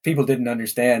that people didn't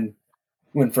understand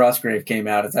when Frostgrave came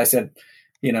out is I said,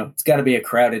 it's got to be a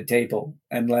crowded table.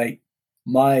 And like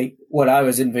what I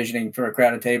was envisioning for a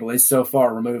crowded table is so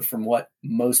far removed from what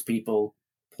most people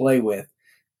play with.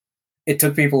 It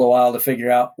took people a while to figure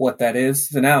out what that is.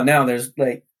 So now there's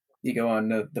like, you go on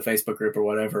the Facebook group or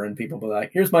whatever, and people be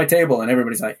like, here's my table. And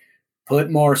everybody's like,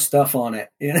 put more stuff on it.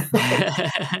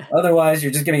 Otherwise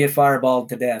you're just going to get fireballed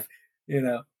to death.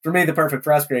 For me, the perfect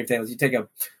Frostgrave table is you take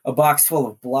a box full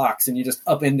of blocks and you just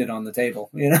upend it on the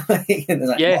table, and it's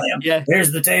like, blam,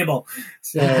 there's the table.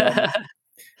 So,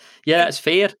 yeah, that's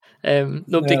fair.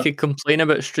 Nobody could complain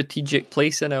about strategic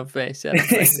placing of certain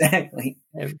exactly.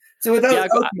 So without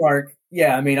Oathmark,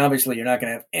 obviously you're not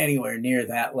going to have anywhere near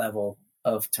that level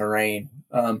of terrain.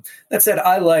 That said,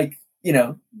 I like,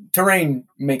 terrain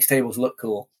makes tables look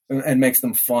cool and makes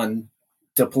them fun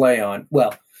to play on.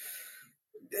 Well,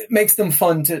 it makes them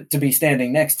fun to be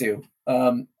standing next to.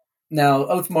 Now,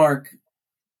 Oathmark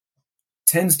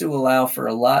tends to allow for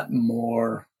a lot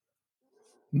more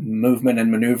movement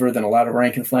and maneuver than a lot of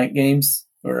rank and flank games,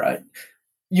 where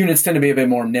units tend to be a bit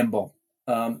more nimble.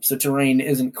 So terrain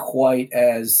isn't quite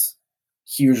as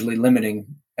hugely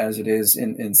limiting as it is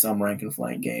in some rank and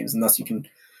flank games, and thus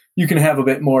you can have a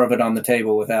bit more of it on the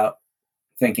table without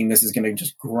thinking this is going to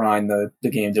just grind the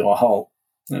game to a halt.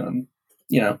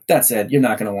 That said, you're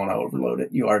not going to want to overload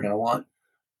it. You are going to want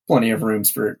plenty of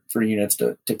rooms for units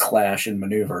to clash and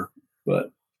maneuver,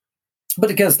 but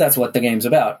because that's what the game's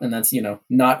about, and that's,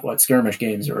 not what skirmish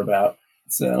games are about.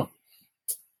 So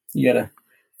you got to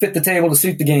fit the table to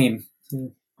suit the game.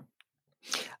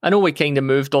 I know we kind of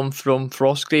moved on from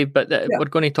Frostgrave, but we're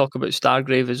going to talk about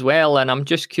Stargrave as well. And I'm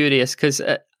just curious because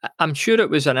I'm sure it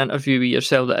was an interview with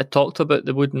yourself that had talked about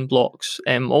the wooden blocks,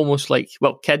 almost like,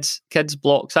 kids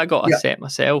blocks. I got a set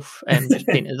myself and just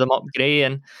painted them up grey.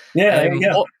 And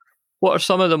what are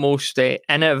some of the most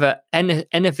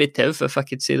innovative, if I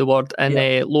could say the word, and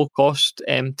low cost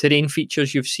terrain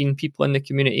features you've seen people in the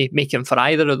community making for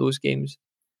either of those games?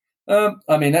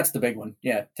 That's the big one.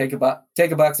 Yeah. Take a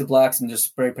box of blocks and just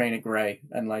spray paint it gray.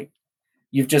 And like,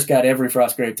 you've just got every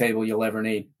Frostgrave table you'll ever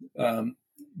need.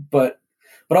 But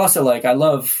also like, I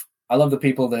love the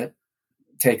people that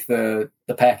take the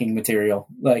packing material,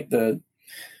 like the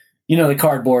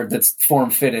cardboard that's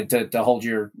form fitted to hold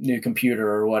your new computer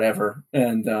or whatever.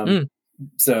 And,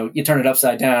 so you turn it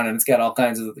upside down and it's got all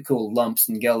kinds of the cool lumps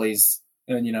and gullies,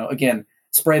 and, again,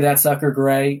 spray that sucker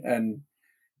gray and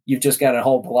you've just got a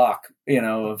whole block,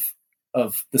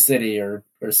 of the city or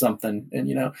something. And,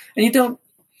 and you don't,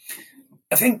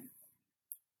 I think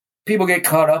people get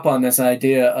caught up on this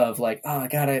idea of like,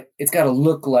 it's got to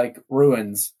look like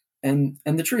ruins. And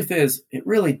the truth is it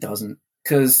really doesn't,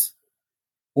 because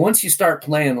once you start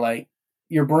playing, like,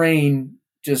 your brain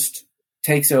just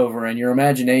takes over and your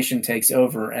imagination takes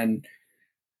over, and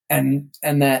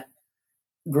that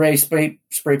gray spray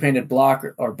painted block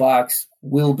or box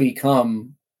will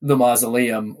become the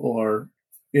mausoleum or,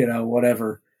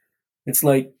 whatever. It's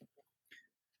like,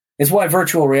 it's why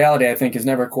virtual reality, I think, has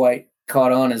never quite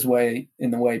caught on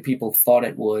in the way people thought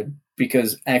it would,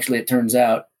 because actually it turns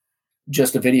out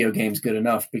just a video game's good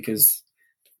enough, because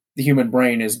the human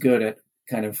brain is good at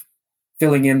kind of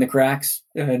filling in the cracks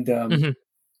and,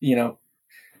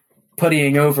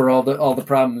 puttying over all the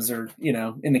problems, or,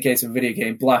 in the case of a video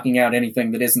game, blocking out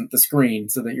anything that isn't the screen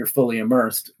so that you're fully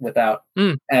immersed without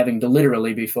having to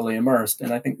literally be fully immersed.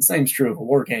 And I think the same is true of a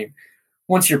war game.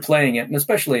 Once you're playing it, and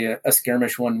especially a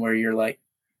skirmish one where you're like,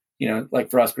 like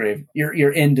Frostgrave,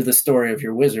 you're into the story of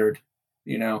your wizard,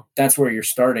 that's where you're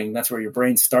starting. That's where your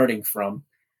brain's starting from.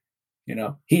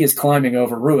 He is climbing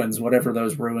over ruins, whatever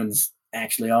those ruins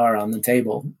actually are on the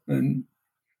table.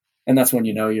 And that's when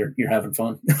you're having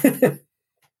fun.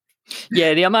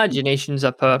 Yeah, the imagination's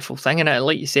a powerful thing, and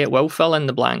like you say, it will fill in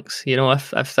the blanks.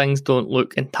 If things don't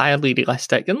look entirely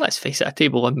realistic, and let's face it, a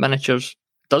table of miniatures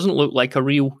doesn't look like a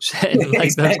real setting.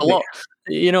 Like, there's a lot,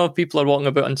 people are walking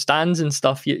about on stands and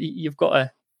stuff. You've got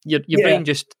to, your brain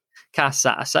just casts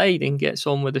that aside and gets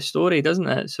on with the story, doesn't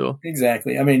it? So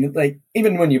exactly. I mean, like,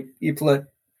 even when you put,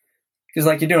 because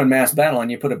like you're doing mass battle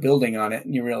and you put a building on it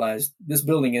and you realize this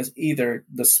building is either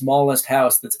the smallest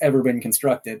house that's ever been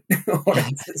constructed or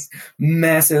it's this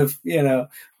massive,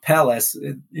 palace.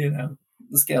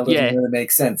 The scale doesn't really make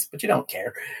sense, but you don't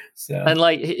care. So, and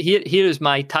like, here is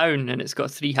my town, and it's got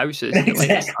 3 houses.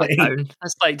 Exactly.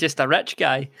 That's like just a rich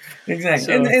guy. Exactly.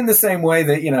 So, in the same way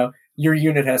that, your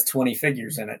unit has 20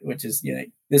 figures in it, which is,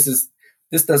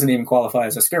 this doesn't even qualify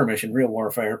as a skirmish in real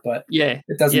warfare, but it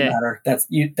doesn't matter. That's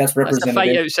representative. That's a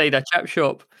fight outside a chip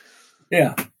shop.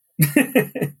 Yeah.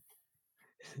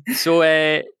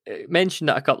 So, mentioned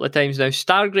it a couple of times now.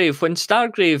 Stargrave, when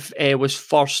Stargrave was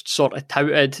first sort of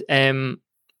touted, and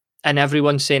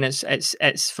everyone's saying it's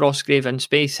Frostgrave in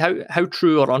space, how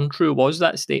true or untrue was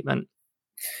that statement?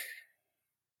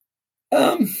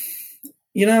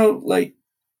 Like,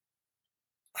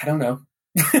 I don't know.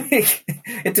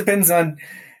 It depends on.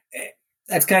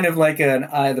 That's kind of like an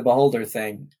eye of the beholder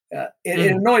thing.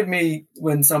 It annoyed me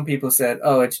when some people said,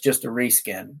 "Oh, it's just a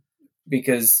reskin,"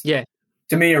 because to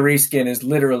me, a reskin is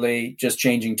literally just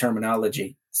changing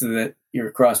terminology so that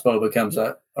your crossbow becomes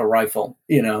a rifle.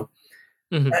 And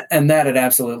that it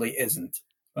absolutely isn't.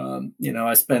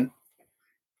 I spent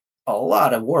a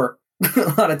lot of work,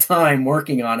 a lot of time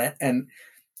working on it, and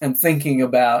thinking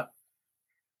about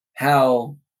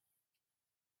how.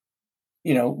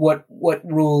 What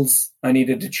rules I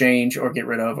needed to change or get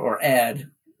rid of or add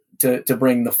to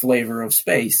bring the flavor of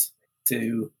space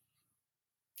to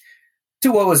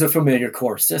what was a familiar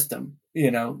core system.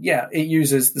 It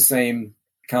uses the same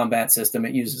combat system,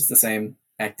 it uses the same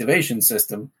activation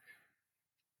system,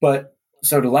 but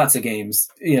so do lots of games,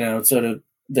 sort of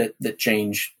that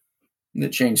change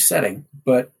setting.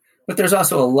 But there's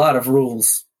also a lot of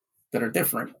rules that are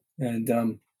different.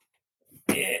 And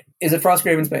is it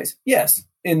Frostgrave in space? Yes.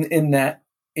 In that,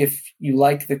 if you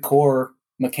like the core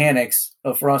mechanics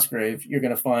of Frostgrave, you're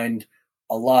going to find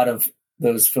a lot of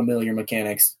those familiar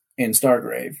mechanics in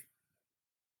Stargrave.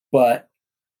 But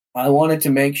I wanted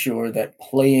to make sure that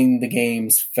playing the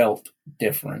games felt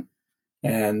different.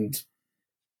 And,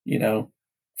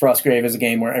 Frostgrave is a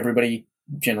game where everybody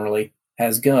generally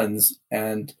has guns,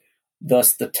 and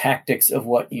thus the tactics of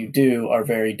what you do are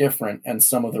very different. And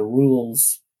some of the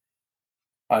rules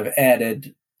I've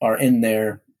added are in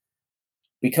there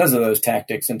because of those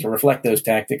tactics and to reflect those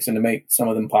tactics and to make some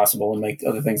of them possible and make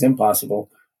other things impossible.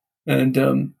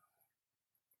 And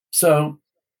so,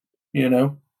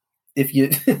 if you,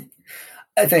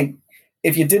 I think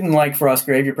if you didn't like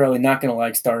Frostgrave, you're probably not going to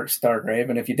like Stargrave.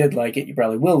 And if you did like it, you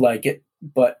probably will like it,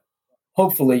 but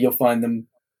hopefully you'll find them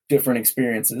different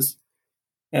experiences.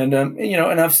 And,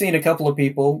 and I've seen a couple of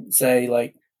people say,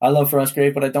 like, I love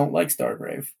Frostgrave, but I don't like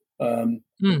Stargrave.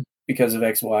 Because of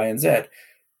X, Y, and Z.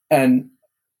 And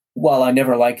while I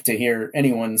never like to hear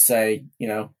anyone say,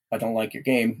 I don't like your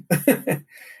game,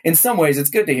 in some ways it's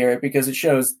good to hear it because it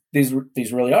shows these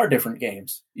really are different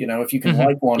games. If you can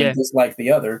like one and dislike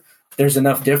the other, there's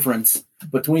enough difference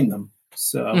between them.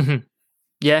 So,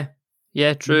 yeah,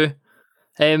 true.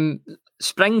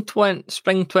 Spring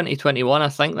 2021, I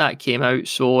think that came out.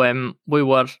 So we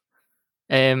were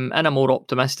in a more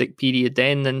optimistic period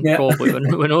then than probably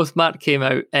when Oathmark came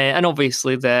out, and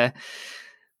obviously the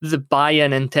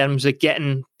buy-in in terms of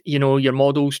getting your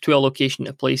models to a location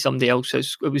to play somebody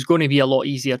else's, it was going to be a lot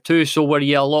easier too. So were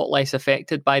you a lot less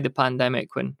affected by the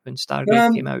pandemic when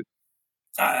Stargrave came out?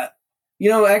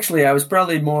 Actually, I was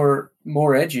probably more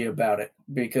edgy about it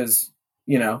because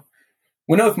when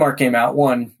Oathmark came out,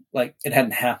 one, like, it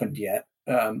hadn't happened yet.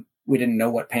 We didn't know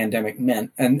what pandemic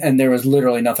meant, and there was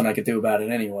literally nothing I could do about it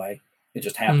anyway. It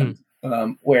just happened.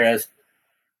 Whereas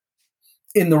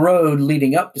in the road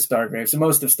leading up to Stargrave, so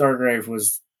most of Stargrave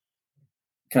was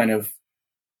kind of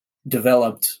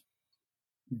developed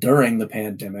during the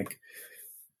pandemic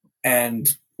and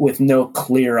with no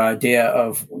clear idea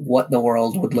of what the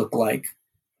world would look like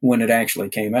when it actually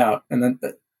came out. And then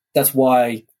that's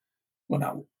why, well,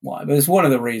 not why, but it's one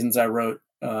of the reasons I wrote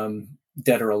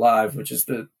Dead or Alive, which is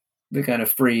the kind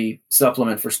of free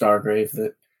supplement for Stargrave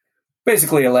that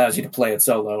basically allows you to play it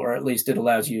solo, or at least it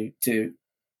allows you to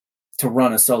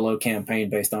run a solo campaign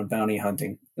based on bounty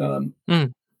hunting.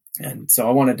 And so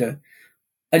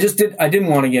I didn't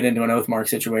want to get into an Oathmark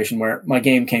situation where my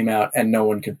game came out and no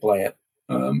one could play it.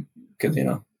 Because,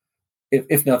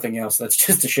 if nothing else, that's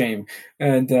just a shame.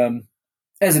 And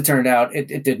as it turned out,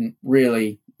 it didn't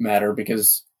really matter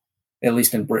because, at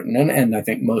least in Britain and I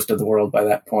think most of the world by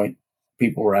that point,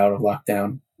 people were out of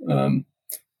lockdown.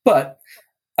 But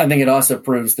I think it also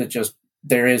proves that just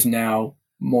there is now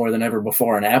more than ever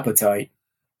before an appetite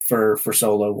for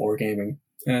solo wargaming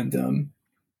and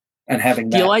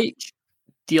having that.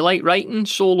 Do you like writing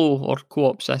solo or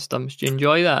co-op systems? Do you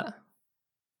enjoy that?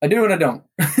 I do and I don't.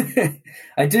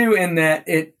 I do in that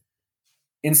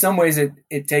in some ways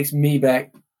it takes me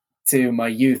back to my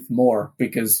youth more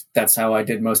because that's how I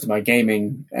did most of my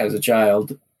gaming as a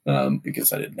child.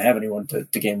 Because I didn't have anyone to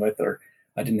game with, or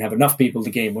I didn't have enough people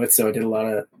to game with, so I did a lot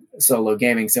of solo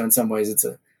gaming. So in some ways,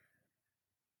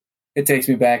 it takes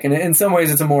me back, and in some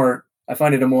ways, I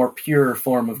find it a more pure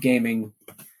form of gaming,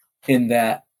 in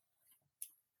that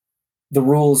the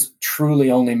rules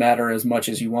truly only matter as much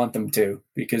as you want them to,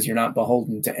 because you're not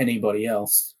beholden to anybody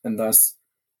else, and thus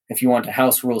if you want to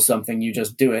house rule something, you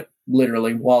just do it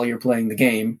literally while you're playing the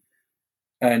game,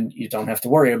 and you don't have to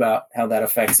worry about how that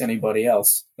affects anybody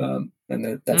else.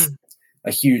 That's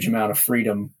a huge amount of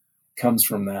freedom comes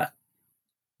from that.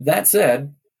 That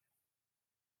said,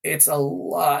 it's a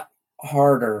lot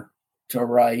harder to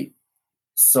write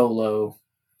solo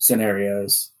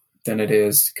scenarios than it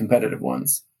is competitive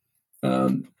ones.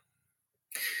 In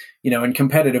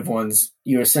competitive ones,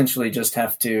 you essentially just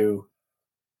have to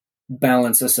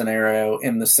balance a scenario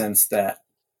in the sense that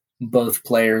both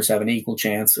players have an equal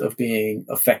chance of being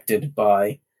affected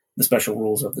by the special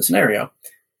rules of the scenario.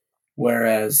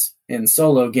 Whereas in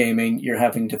solo gaming, you're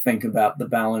having to think about the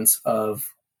balance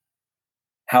of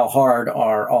how hard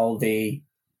are all the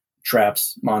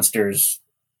traps, monsters,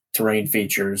 terrain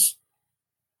features,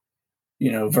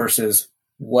 versus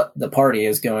what the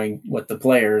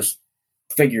players'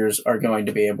 figures are going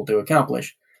to be able to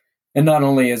accomplish. And not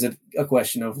only is it a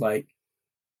question of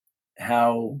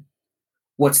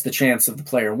what's the chance of the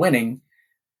player winning,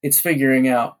 it's figuring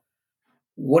out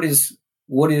what is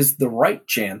the right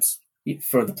chance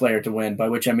for the player to win, by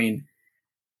which I mean,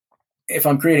 if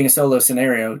I'm creating a solo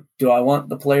scenario, do I want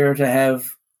the player to have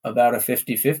about a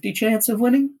 50-50 chance of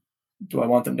winning? Do I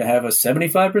want them to have a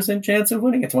 75% chance of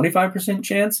winning, a 25%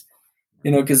 chance?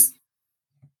 Because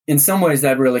in some ways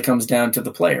that really comes down to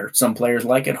the player. Some players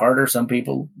like it harder. Some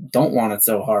people don't want it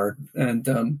so hard.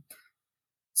 And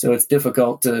so it's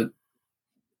difficult to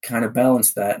kind of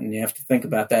balance that. And you have to think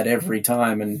about that every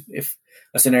time. And if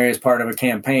a scenario is part of a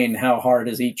campaign, how hard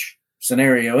is each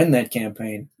scenario in that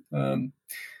campaign?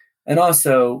 And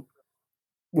also,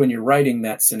 when you're writing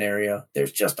that scenario,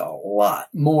 there's just a lot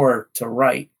more to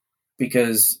write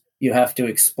because you have to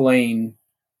explain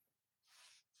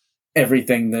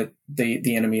everything that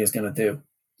the enemy is going to do.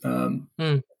 And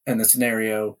the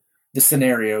scenario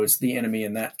is the enemy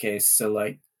in that case.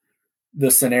 So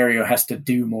the scenario has to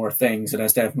do more things. It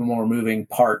has to have more moving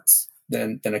parts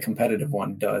than a competitive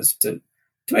one does to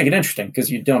make it interesting,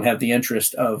 because you don't have the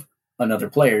interest of another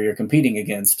player you're competing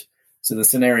against. So the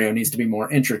scenario needs to be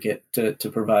more intricate to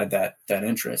provide that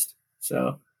interest.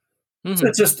 So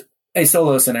it's just a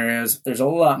solo scenario. There's a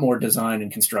lot more design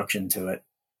and construction to it.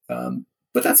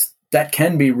 But that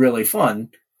can be really fun.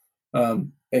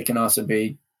 It can also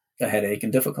be a headache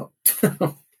and difficult.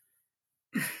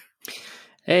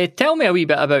 Tell me a wee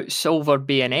bit about Silver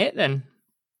Bayonet then.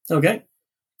 Okay.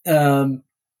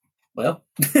 Well,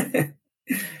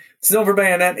 Silver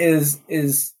Bayonet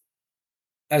is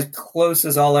as close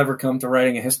as I'll ever come to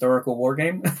writing a historical war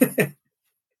game.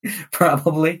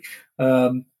 Probably.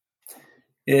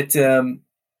 It's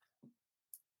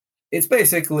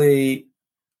basically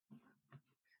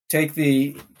take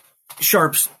the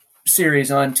Sharp's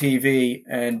series on TV,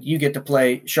 and you get to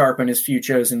play Sharp and his few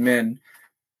chosen men,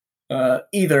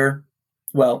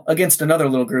 against another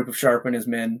little group of Sharp and his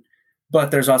men,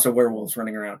 but there's also werewolves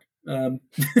running around.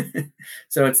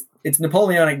 So it's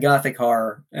Napoleonic Gothic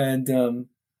horror, and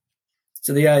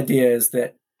so the idea is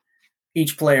that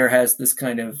each player has this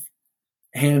kind of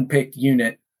hand-picked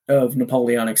unit of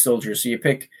Napoleonic soldiers. So you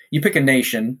pick a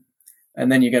nation,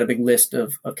 and then you got a big list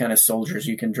of kind of soldiers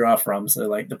you can draw from. So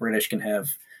the British can have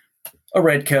a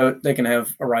red coat, they can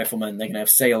have a rifleman, they can have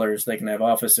sailors, they can have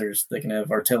officers, they can have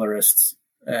artillerists,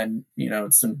 and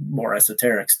it's some more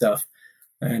esoteric stuff.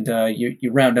 And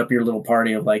you round up your little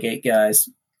party of 8 guys,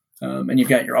 and you've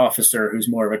got your officer who's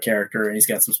more of a character, and he's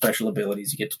got some special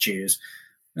abilities you get to choose,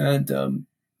 and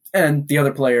the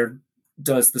other player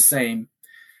does the same.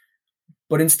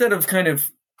 But instead of kind of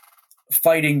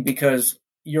fighting because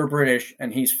you're British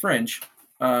and he's French,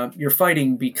 you're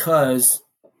fighting because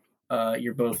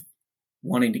you're both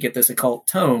wanting to get this occult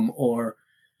tome, or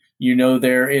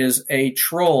there is a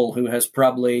troll who has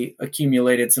probably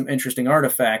accumulated some interesting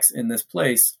artifacts in this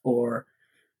place, or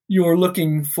you're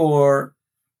looking for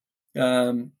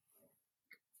some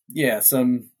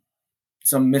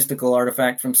mystical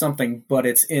artifact from something, but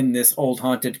it's in this old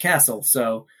haunted castle.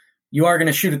 So you are going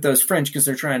to shoot at those French because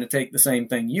they're trying to take the same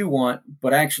thing you want,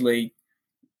 but actually,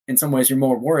 in some ways, you're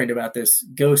more worried about this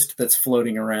ghost that's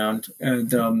floating around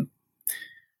and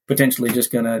potentially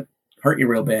just going to hurt you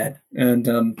real bad. And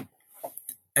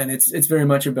it's very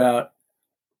much about,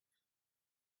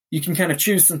 you can kind of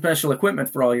choose some special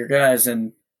equipment for all your guys,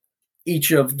 and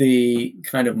each of the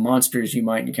kind of monsters you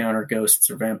might encounter, ghosts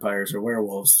or vampires or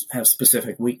werewolves, have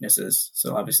specific weaknesses.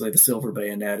 So obviously the Silver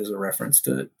Bayonet is a reference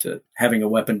to having a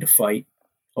weapon to fight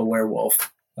a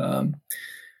werewolf.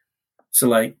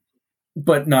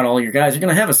 But not all your guys are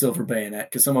going to have a Silver Bayonet,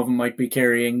 because some of them might be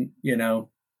carrying,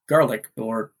 garlic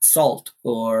or salt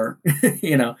or,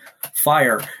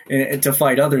 fire to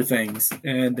fight other things.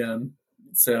 And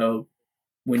so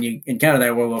when you encounter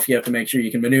that werewolf, you have to make sure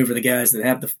you can maneuver the guys that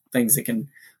have the things that can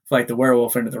fight the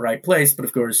werewolf into the right place. But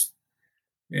of course,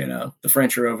 the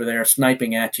French are over there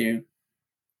sniping at you,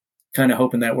 kind of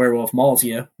hoping that werewolf mauls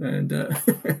you. And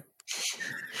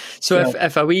so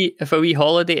if a wee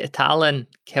holiday to Tallinn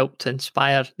helped to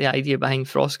inspire the idea behind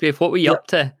Frostgrave, what were you up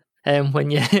to when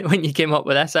you came up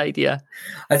with this idea?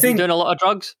 I think doing a lot of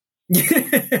drugs.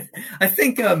 I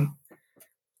think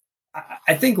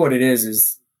what it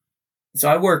is so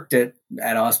I worked at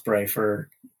Osprey for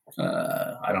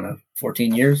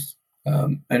 14 years,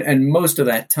 and most of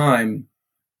that time,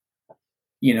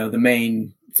 the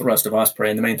main thrust of Osprey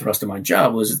and the main thrust of my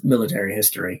job was military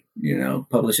history.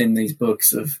 Publishing these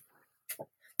books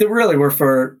that really were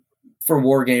for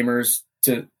war gamers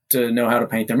to know how to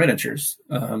paint their miniatures.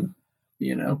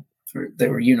 They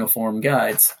were uniform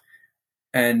guides,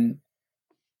 and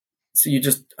so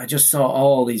I just saw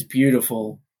all these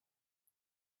beautiful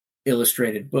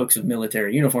illustrated books of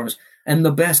military uniforms, and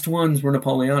the best ones were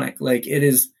Napoleonic. Like, it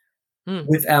is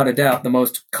without a doubt the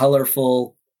most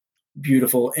colorful,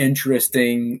 beautiful,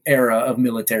 interesting era of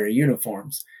military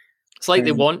uniforms. It's like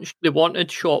they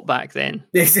wanted shot back then.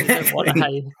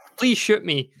 Exactly. Please shoot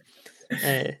me.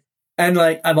 And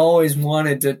like, I've always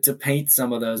wanted to paint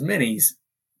some of those minis,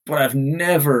 but I've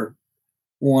never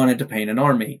wanted to paint an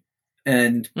army.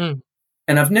 And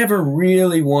I've never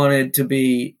really wanted to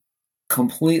be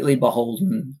completely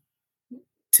beholden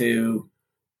to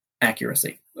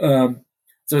accuracy. So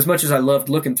as much as I loved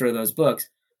looking through those books,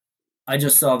 I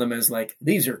just saw them as like,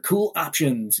 these are cool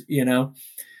options,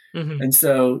 And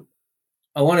so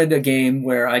I wanted a game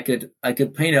where I could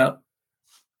paint up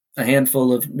a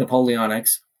handful of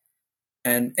Napoleonics,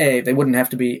 and they wouldn't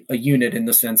have to be a unit in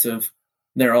the sense of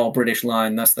they're all British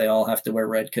line, thus they all have to wear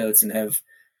red coats and have,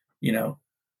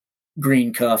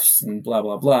 green cuffs and blah,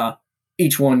 blah, blah.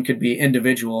 Each one could be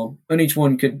individual, and each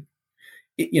one could,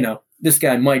 this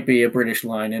guy might be a British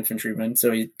line infantryman,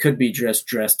 so he could be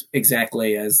dressed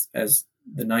exactly as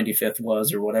the 95th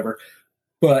was or whatever.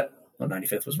 But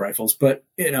 95th was rifles, but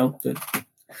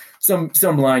some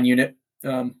line unit.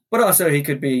 But also he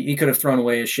could have thrown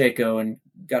away his Shako and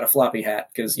got a floppy hat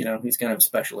because he's kind of a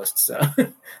specialist. So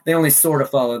they only sort of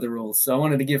follow the rules. So I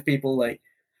wanted to give people like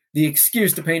the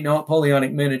excuse to paint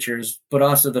Napoleonic miniatures, but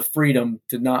also the freedom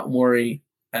to not worry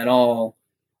at all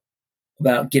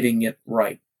about getting it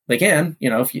right. They can,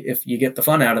 if you get the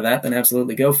fun out of that, then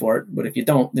absolutely go for it. But if you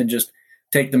don't, then just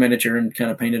take the miniature and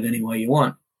kind of paint it any way you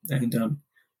want. And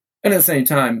at the same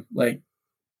time, like,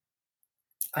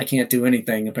 I can't do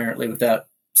anything apparently without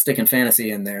sticking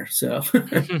fantasy in there. So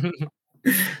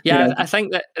I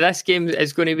think that this game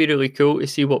is going to be really cool to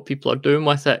see what people are doing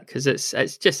with it, because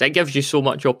it gives you so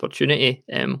much opportunity,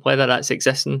 whether that's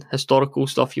existing historical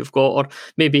stuff you've got, or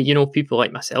maybe people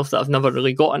like myself that have never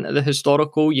really got into the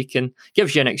historical.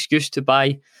 Gives you an excuse to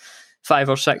buy 5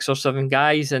 or 6 or 7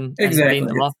 guys and paint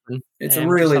them up. It's a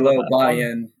really low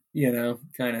buy-in,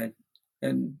 kind of,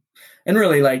 and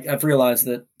really, like, I've realized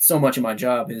that so much of my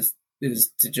job is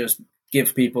to just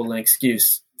give people an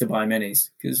excuse to buy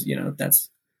minis, because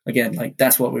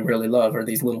that's what we really love, are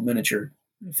these little miniature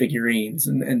figurines,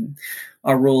 and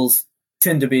our rules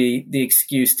tend to be the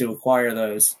excuse to acquire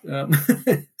those.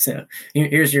 So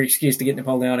here's your excuse to get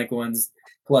Napoleonic ones,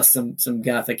 plus some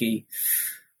gothic-y,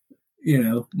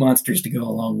 monsters to go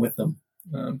along with them.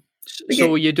 So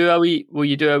will you do a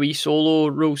wee solo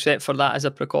rule set for that as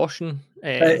a precaution?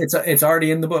 It's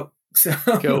already in the book. So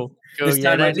cool.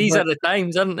 Yeah, these are the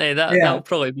times, aren't they? That'll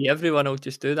probably be everyone will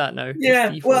just do that now.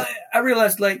 Yeah. Well, I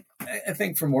realized, like, I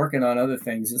think from working on other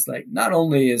things, it's like, not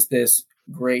only is this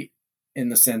great in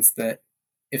the sense that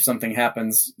if something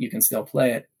happens, you can still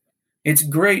play it. It's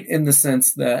great in the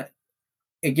sense that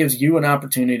it gives you an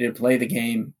opportunity to play the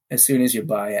game as soon as you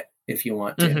buy it, if you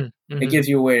want to. Mm-hmm, mm-hmm. It gives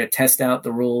you a way to test out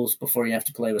the rules before you have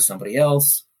to play with somebody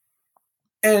else.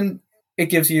 And it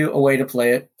gives you a way to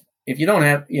play it if you don't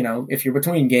have, if you're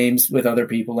between games with other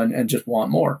people and just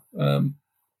want more.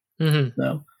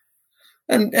 So,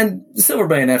 and the Silver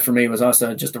Bayonet for me was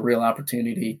also just a real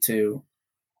opportunity to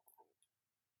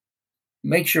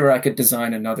make sure I could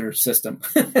design another system.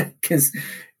 Because,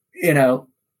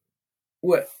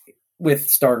 with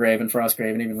Stargrave and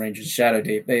Frostgrave and even Rangers of Shadow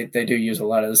Deep, they do use a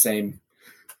lot of the same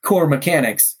core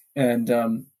mechanics. And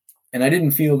I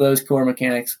didn't feel those core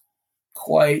mechanics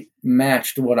quite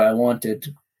matched what I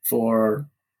wanted for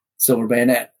Silver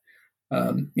Bayonet.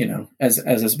 As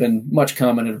has been much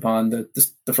commented upon, the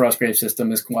Frostgrave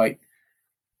system is quite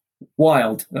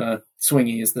wild.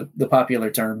 Swingy is the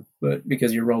popular term, but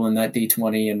because you're rolling that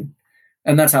D20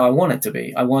 and that's how I want it to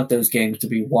be. I want those games to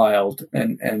be wild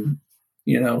and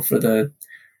for the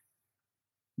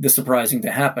the surprising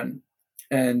to happen.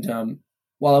 And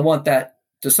while I want that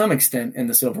to some extent in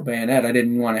the Silver Bayonet, I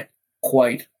didn't want it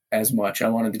quite as much. I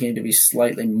wanted the game to be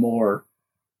slightly more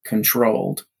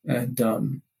controlled.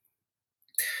 And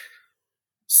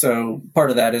so part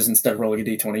of that is, instead of rolling a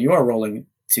d20, you are rolling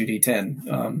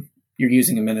 2d10. You're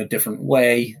using them in a different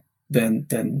way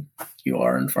than you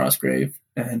are in Frostgrave.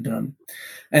 And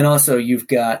also you've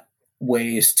got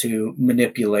ways to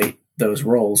manipulate those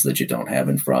rolls that you don't have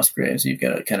in Frostgrave. So you've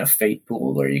got a kind of fate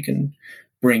pool where you can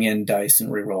bring in dice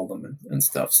and re-roll them and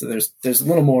stuff. So there's a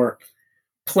little more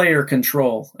player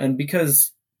control. And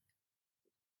because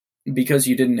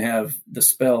you didn't have the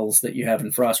spells that you have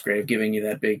in Frostgrave giving you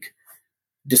that big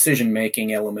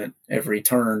decision-making element every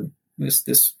turn,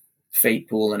 this fate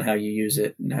pool and how you use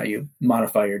it and how you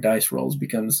modify your dice rolls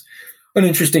becomes an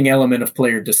interesting element of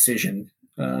player decision,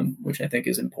 which I think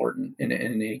is important in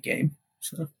any game.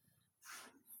 So.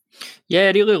 Yeah,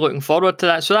 really looking forward to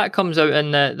that. So that comes out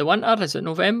in the winter. Is it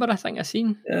November? I think I've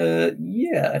seen.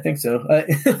 Yeah, I think so.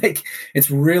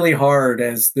 It's really hard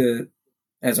as an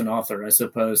author, I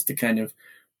suppose, to kind of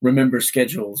remember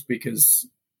schedules because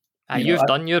you've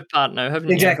done your part now, haven't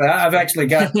you? Exactly. I've actually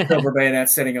got Silver Bayonet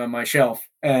sitting on my shelf,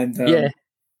 and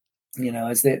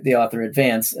as the author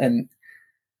advance, and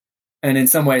in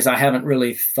some ways, I haven't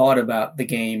really thought about the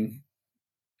game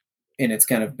in its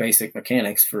kind of basic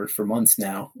mechanics for months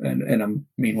now, and I'm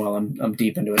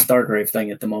deep into a Stargrave thing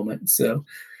at the moment. So,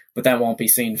 but that won't be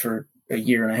seen for a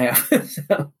year and a half.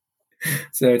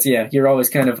 so it's you're always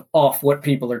kind of off what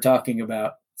people are talking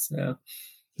about. So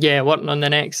yeah, working on the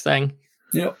next thing.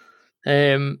 Yep.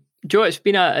 Joe, it's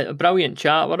been a brilliant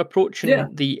chat. We're approaching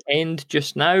the end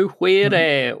just now.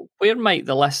 Where might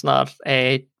the listener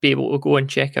be able to go and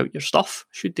check out your stuff,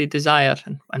 should they desire,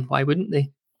 and why wouldn't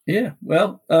they? Yeah,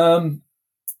 well,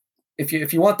 if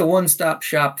you want the one-stop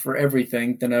shop for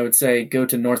everything, then I would say go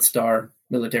to North Star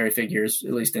Military Figures,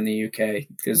 at least in the UK,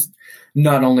 because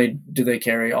not only do they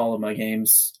carry all of my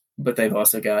games, but they've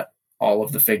also got all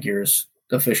of the figures,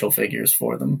 official figures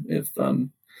for them.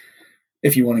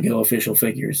 If you want to go official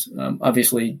figures,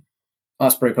 obviously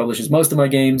Osprey publishes most of my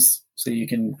games, so you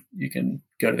can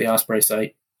go to the Osprey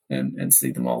site and see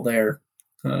them all there.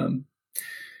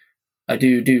 I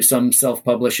do some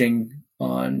self-publishing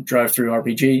on DriveThru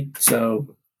RPG.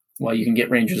 So while you can get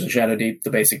Rangers of Shadowdeep,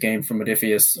 the basic game from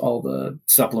Modiphius, all the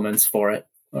supplements for it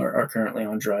are currently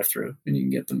on DriveThru, and you can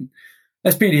get them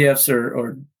as PDFs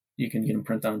or you can get them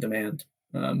print on demand.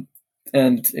 And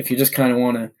if you just kind of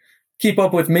want to keep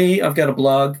up with me, I've got a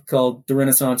blog called The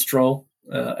Renaissance Troll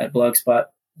at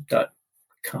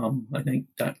blogspot.com, I think.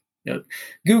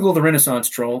 Google The Renaissance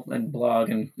Troll and blog,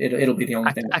 and it'll be the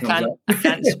only thing that comes up. I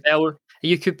can't spell.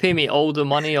 You could pay me all the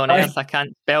money on earth. I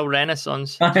can't spell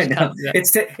Renaissance. I know.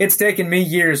 It's taken me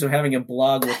years of having a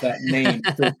blog with that name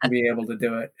to be able to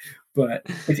do it. But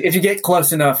if you get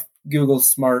close enough, Google's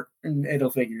smart and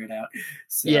it'll figure it out.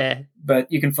 So, yeah.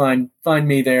 But you can find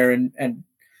me there, and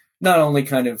not only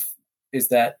kind of is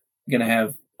that going to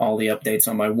have all the updates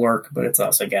on my work, but it's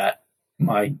also got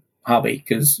my hobby,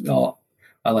 because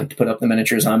I like to put up the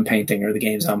miniatures I'm painting or the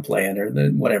games I'm playing or the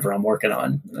whatever I'm working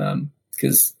on.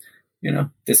 Because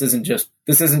this isn't just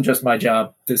my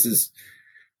job. This is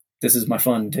my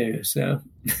fun too. So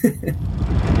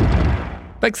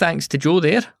big thanks to Joe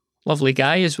there. Lovely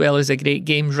guy, as well as a great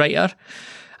games writer.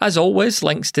 As always,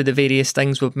 links to the various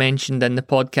things we've mentioned in the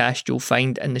podcast you'll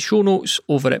find in the show notes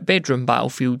over at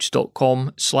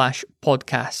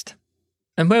bedroombattlefields.com/podcast.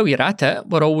 And while you're at it,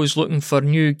 we're always looking for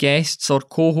new guests or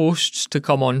co-hosts to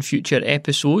come on future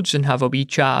episodes and have a wee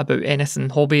chat about anything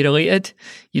hobby related.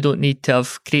 You don't need to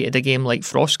have created a game like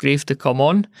Frostgrave to come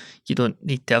on. You don't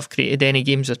need to have created any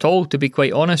games at all, to be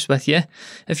quite honest with you.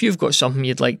 If you've got something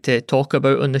you'd like to talk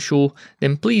about on the show,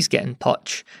 then please get in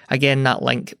touch. Again, that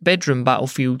link,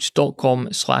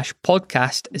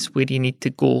 bedroombattlefields.com/podcast, is where you need to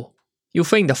go. You'll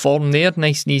find a form there,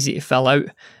 nice and easy to fill out,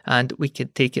 and we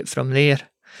could take it from there.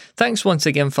 Thanks once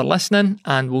again for listening,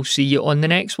 and we'll see you on the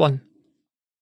next one.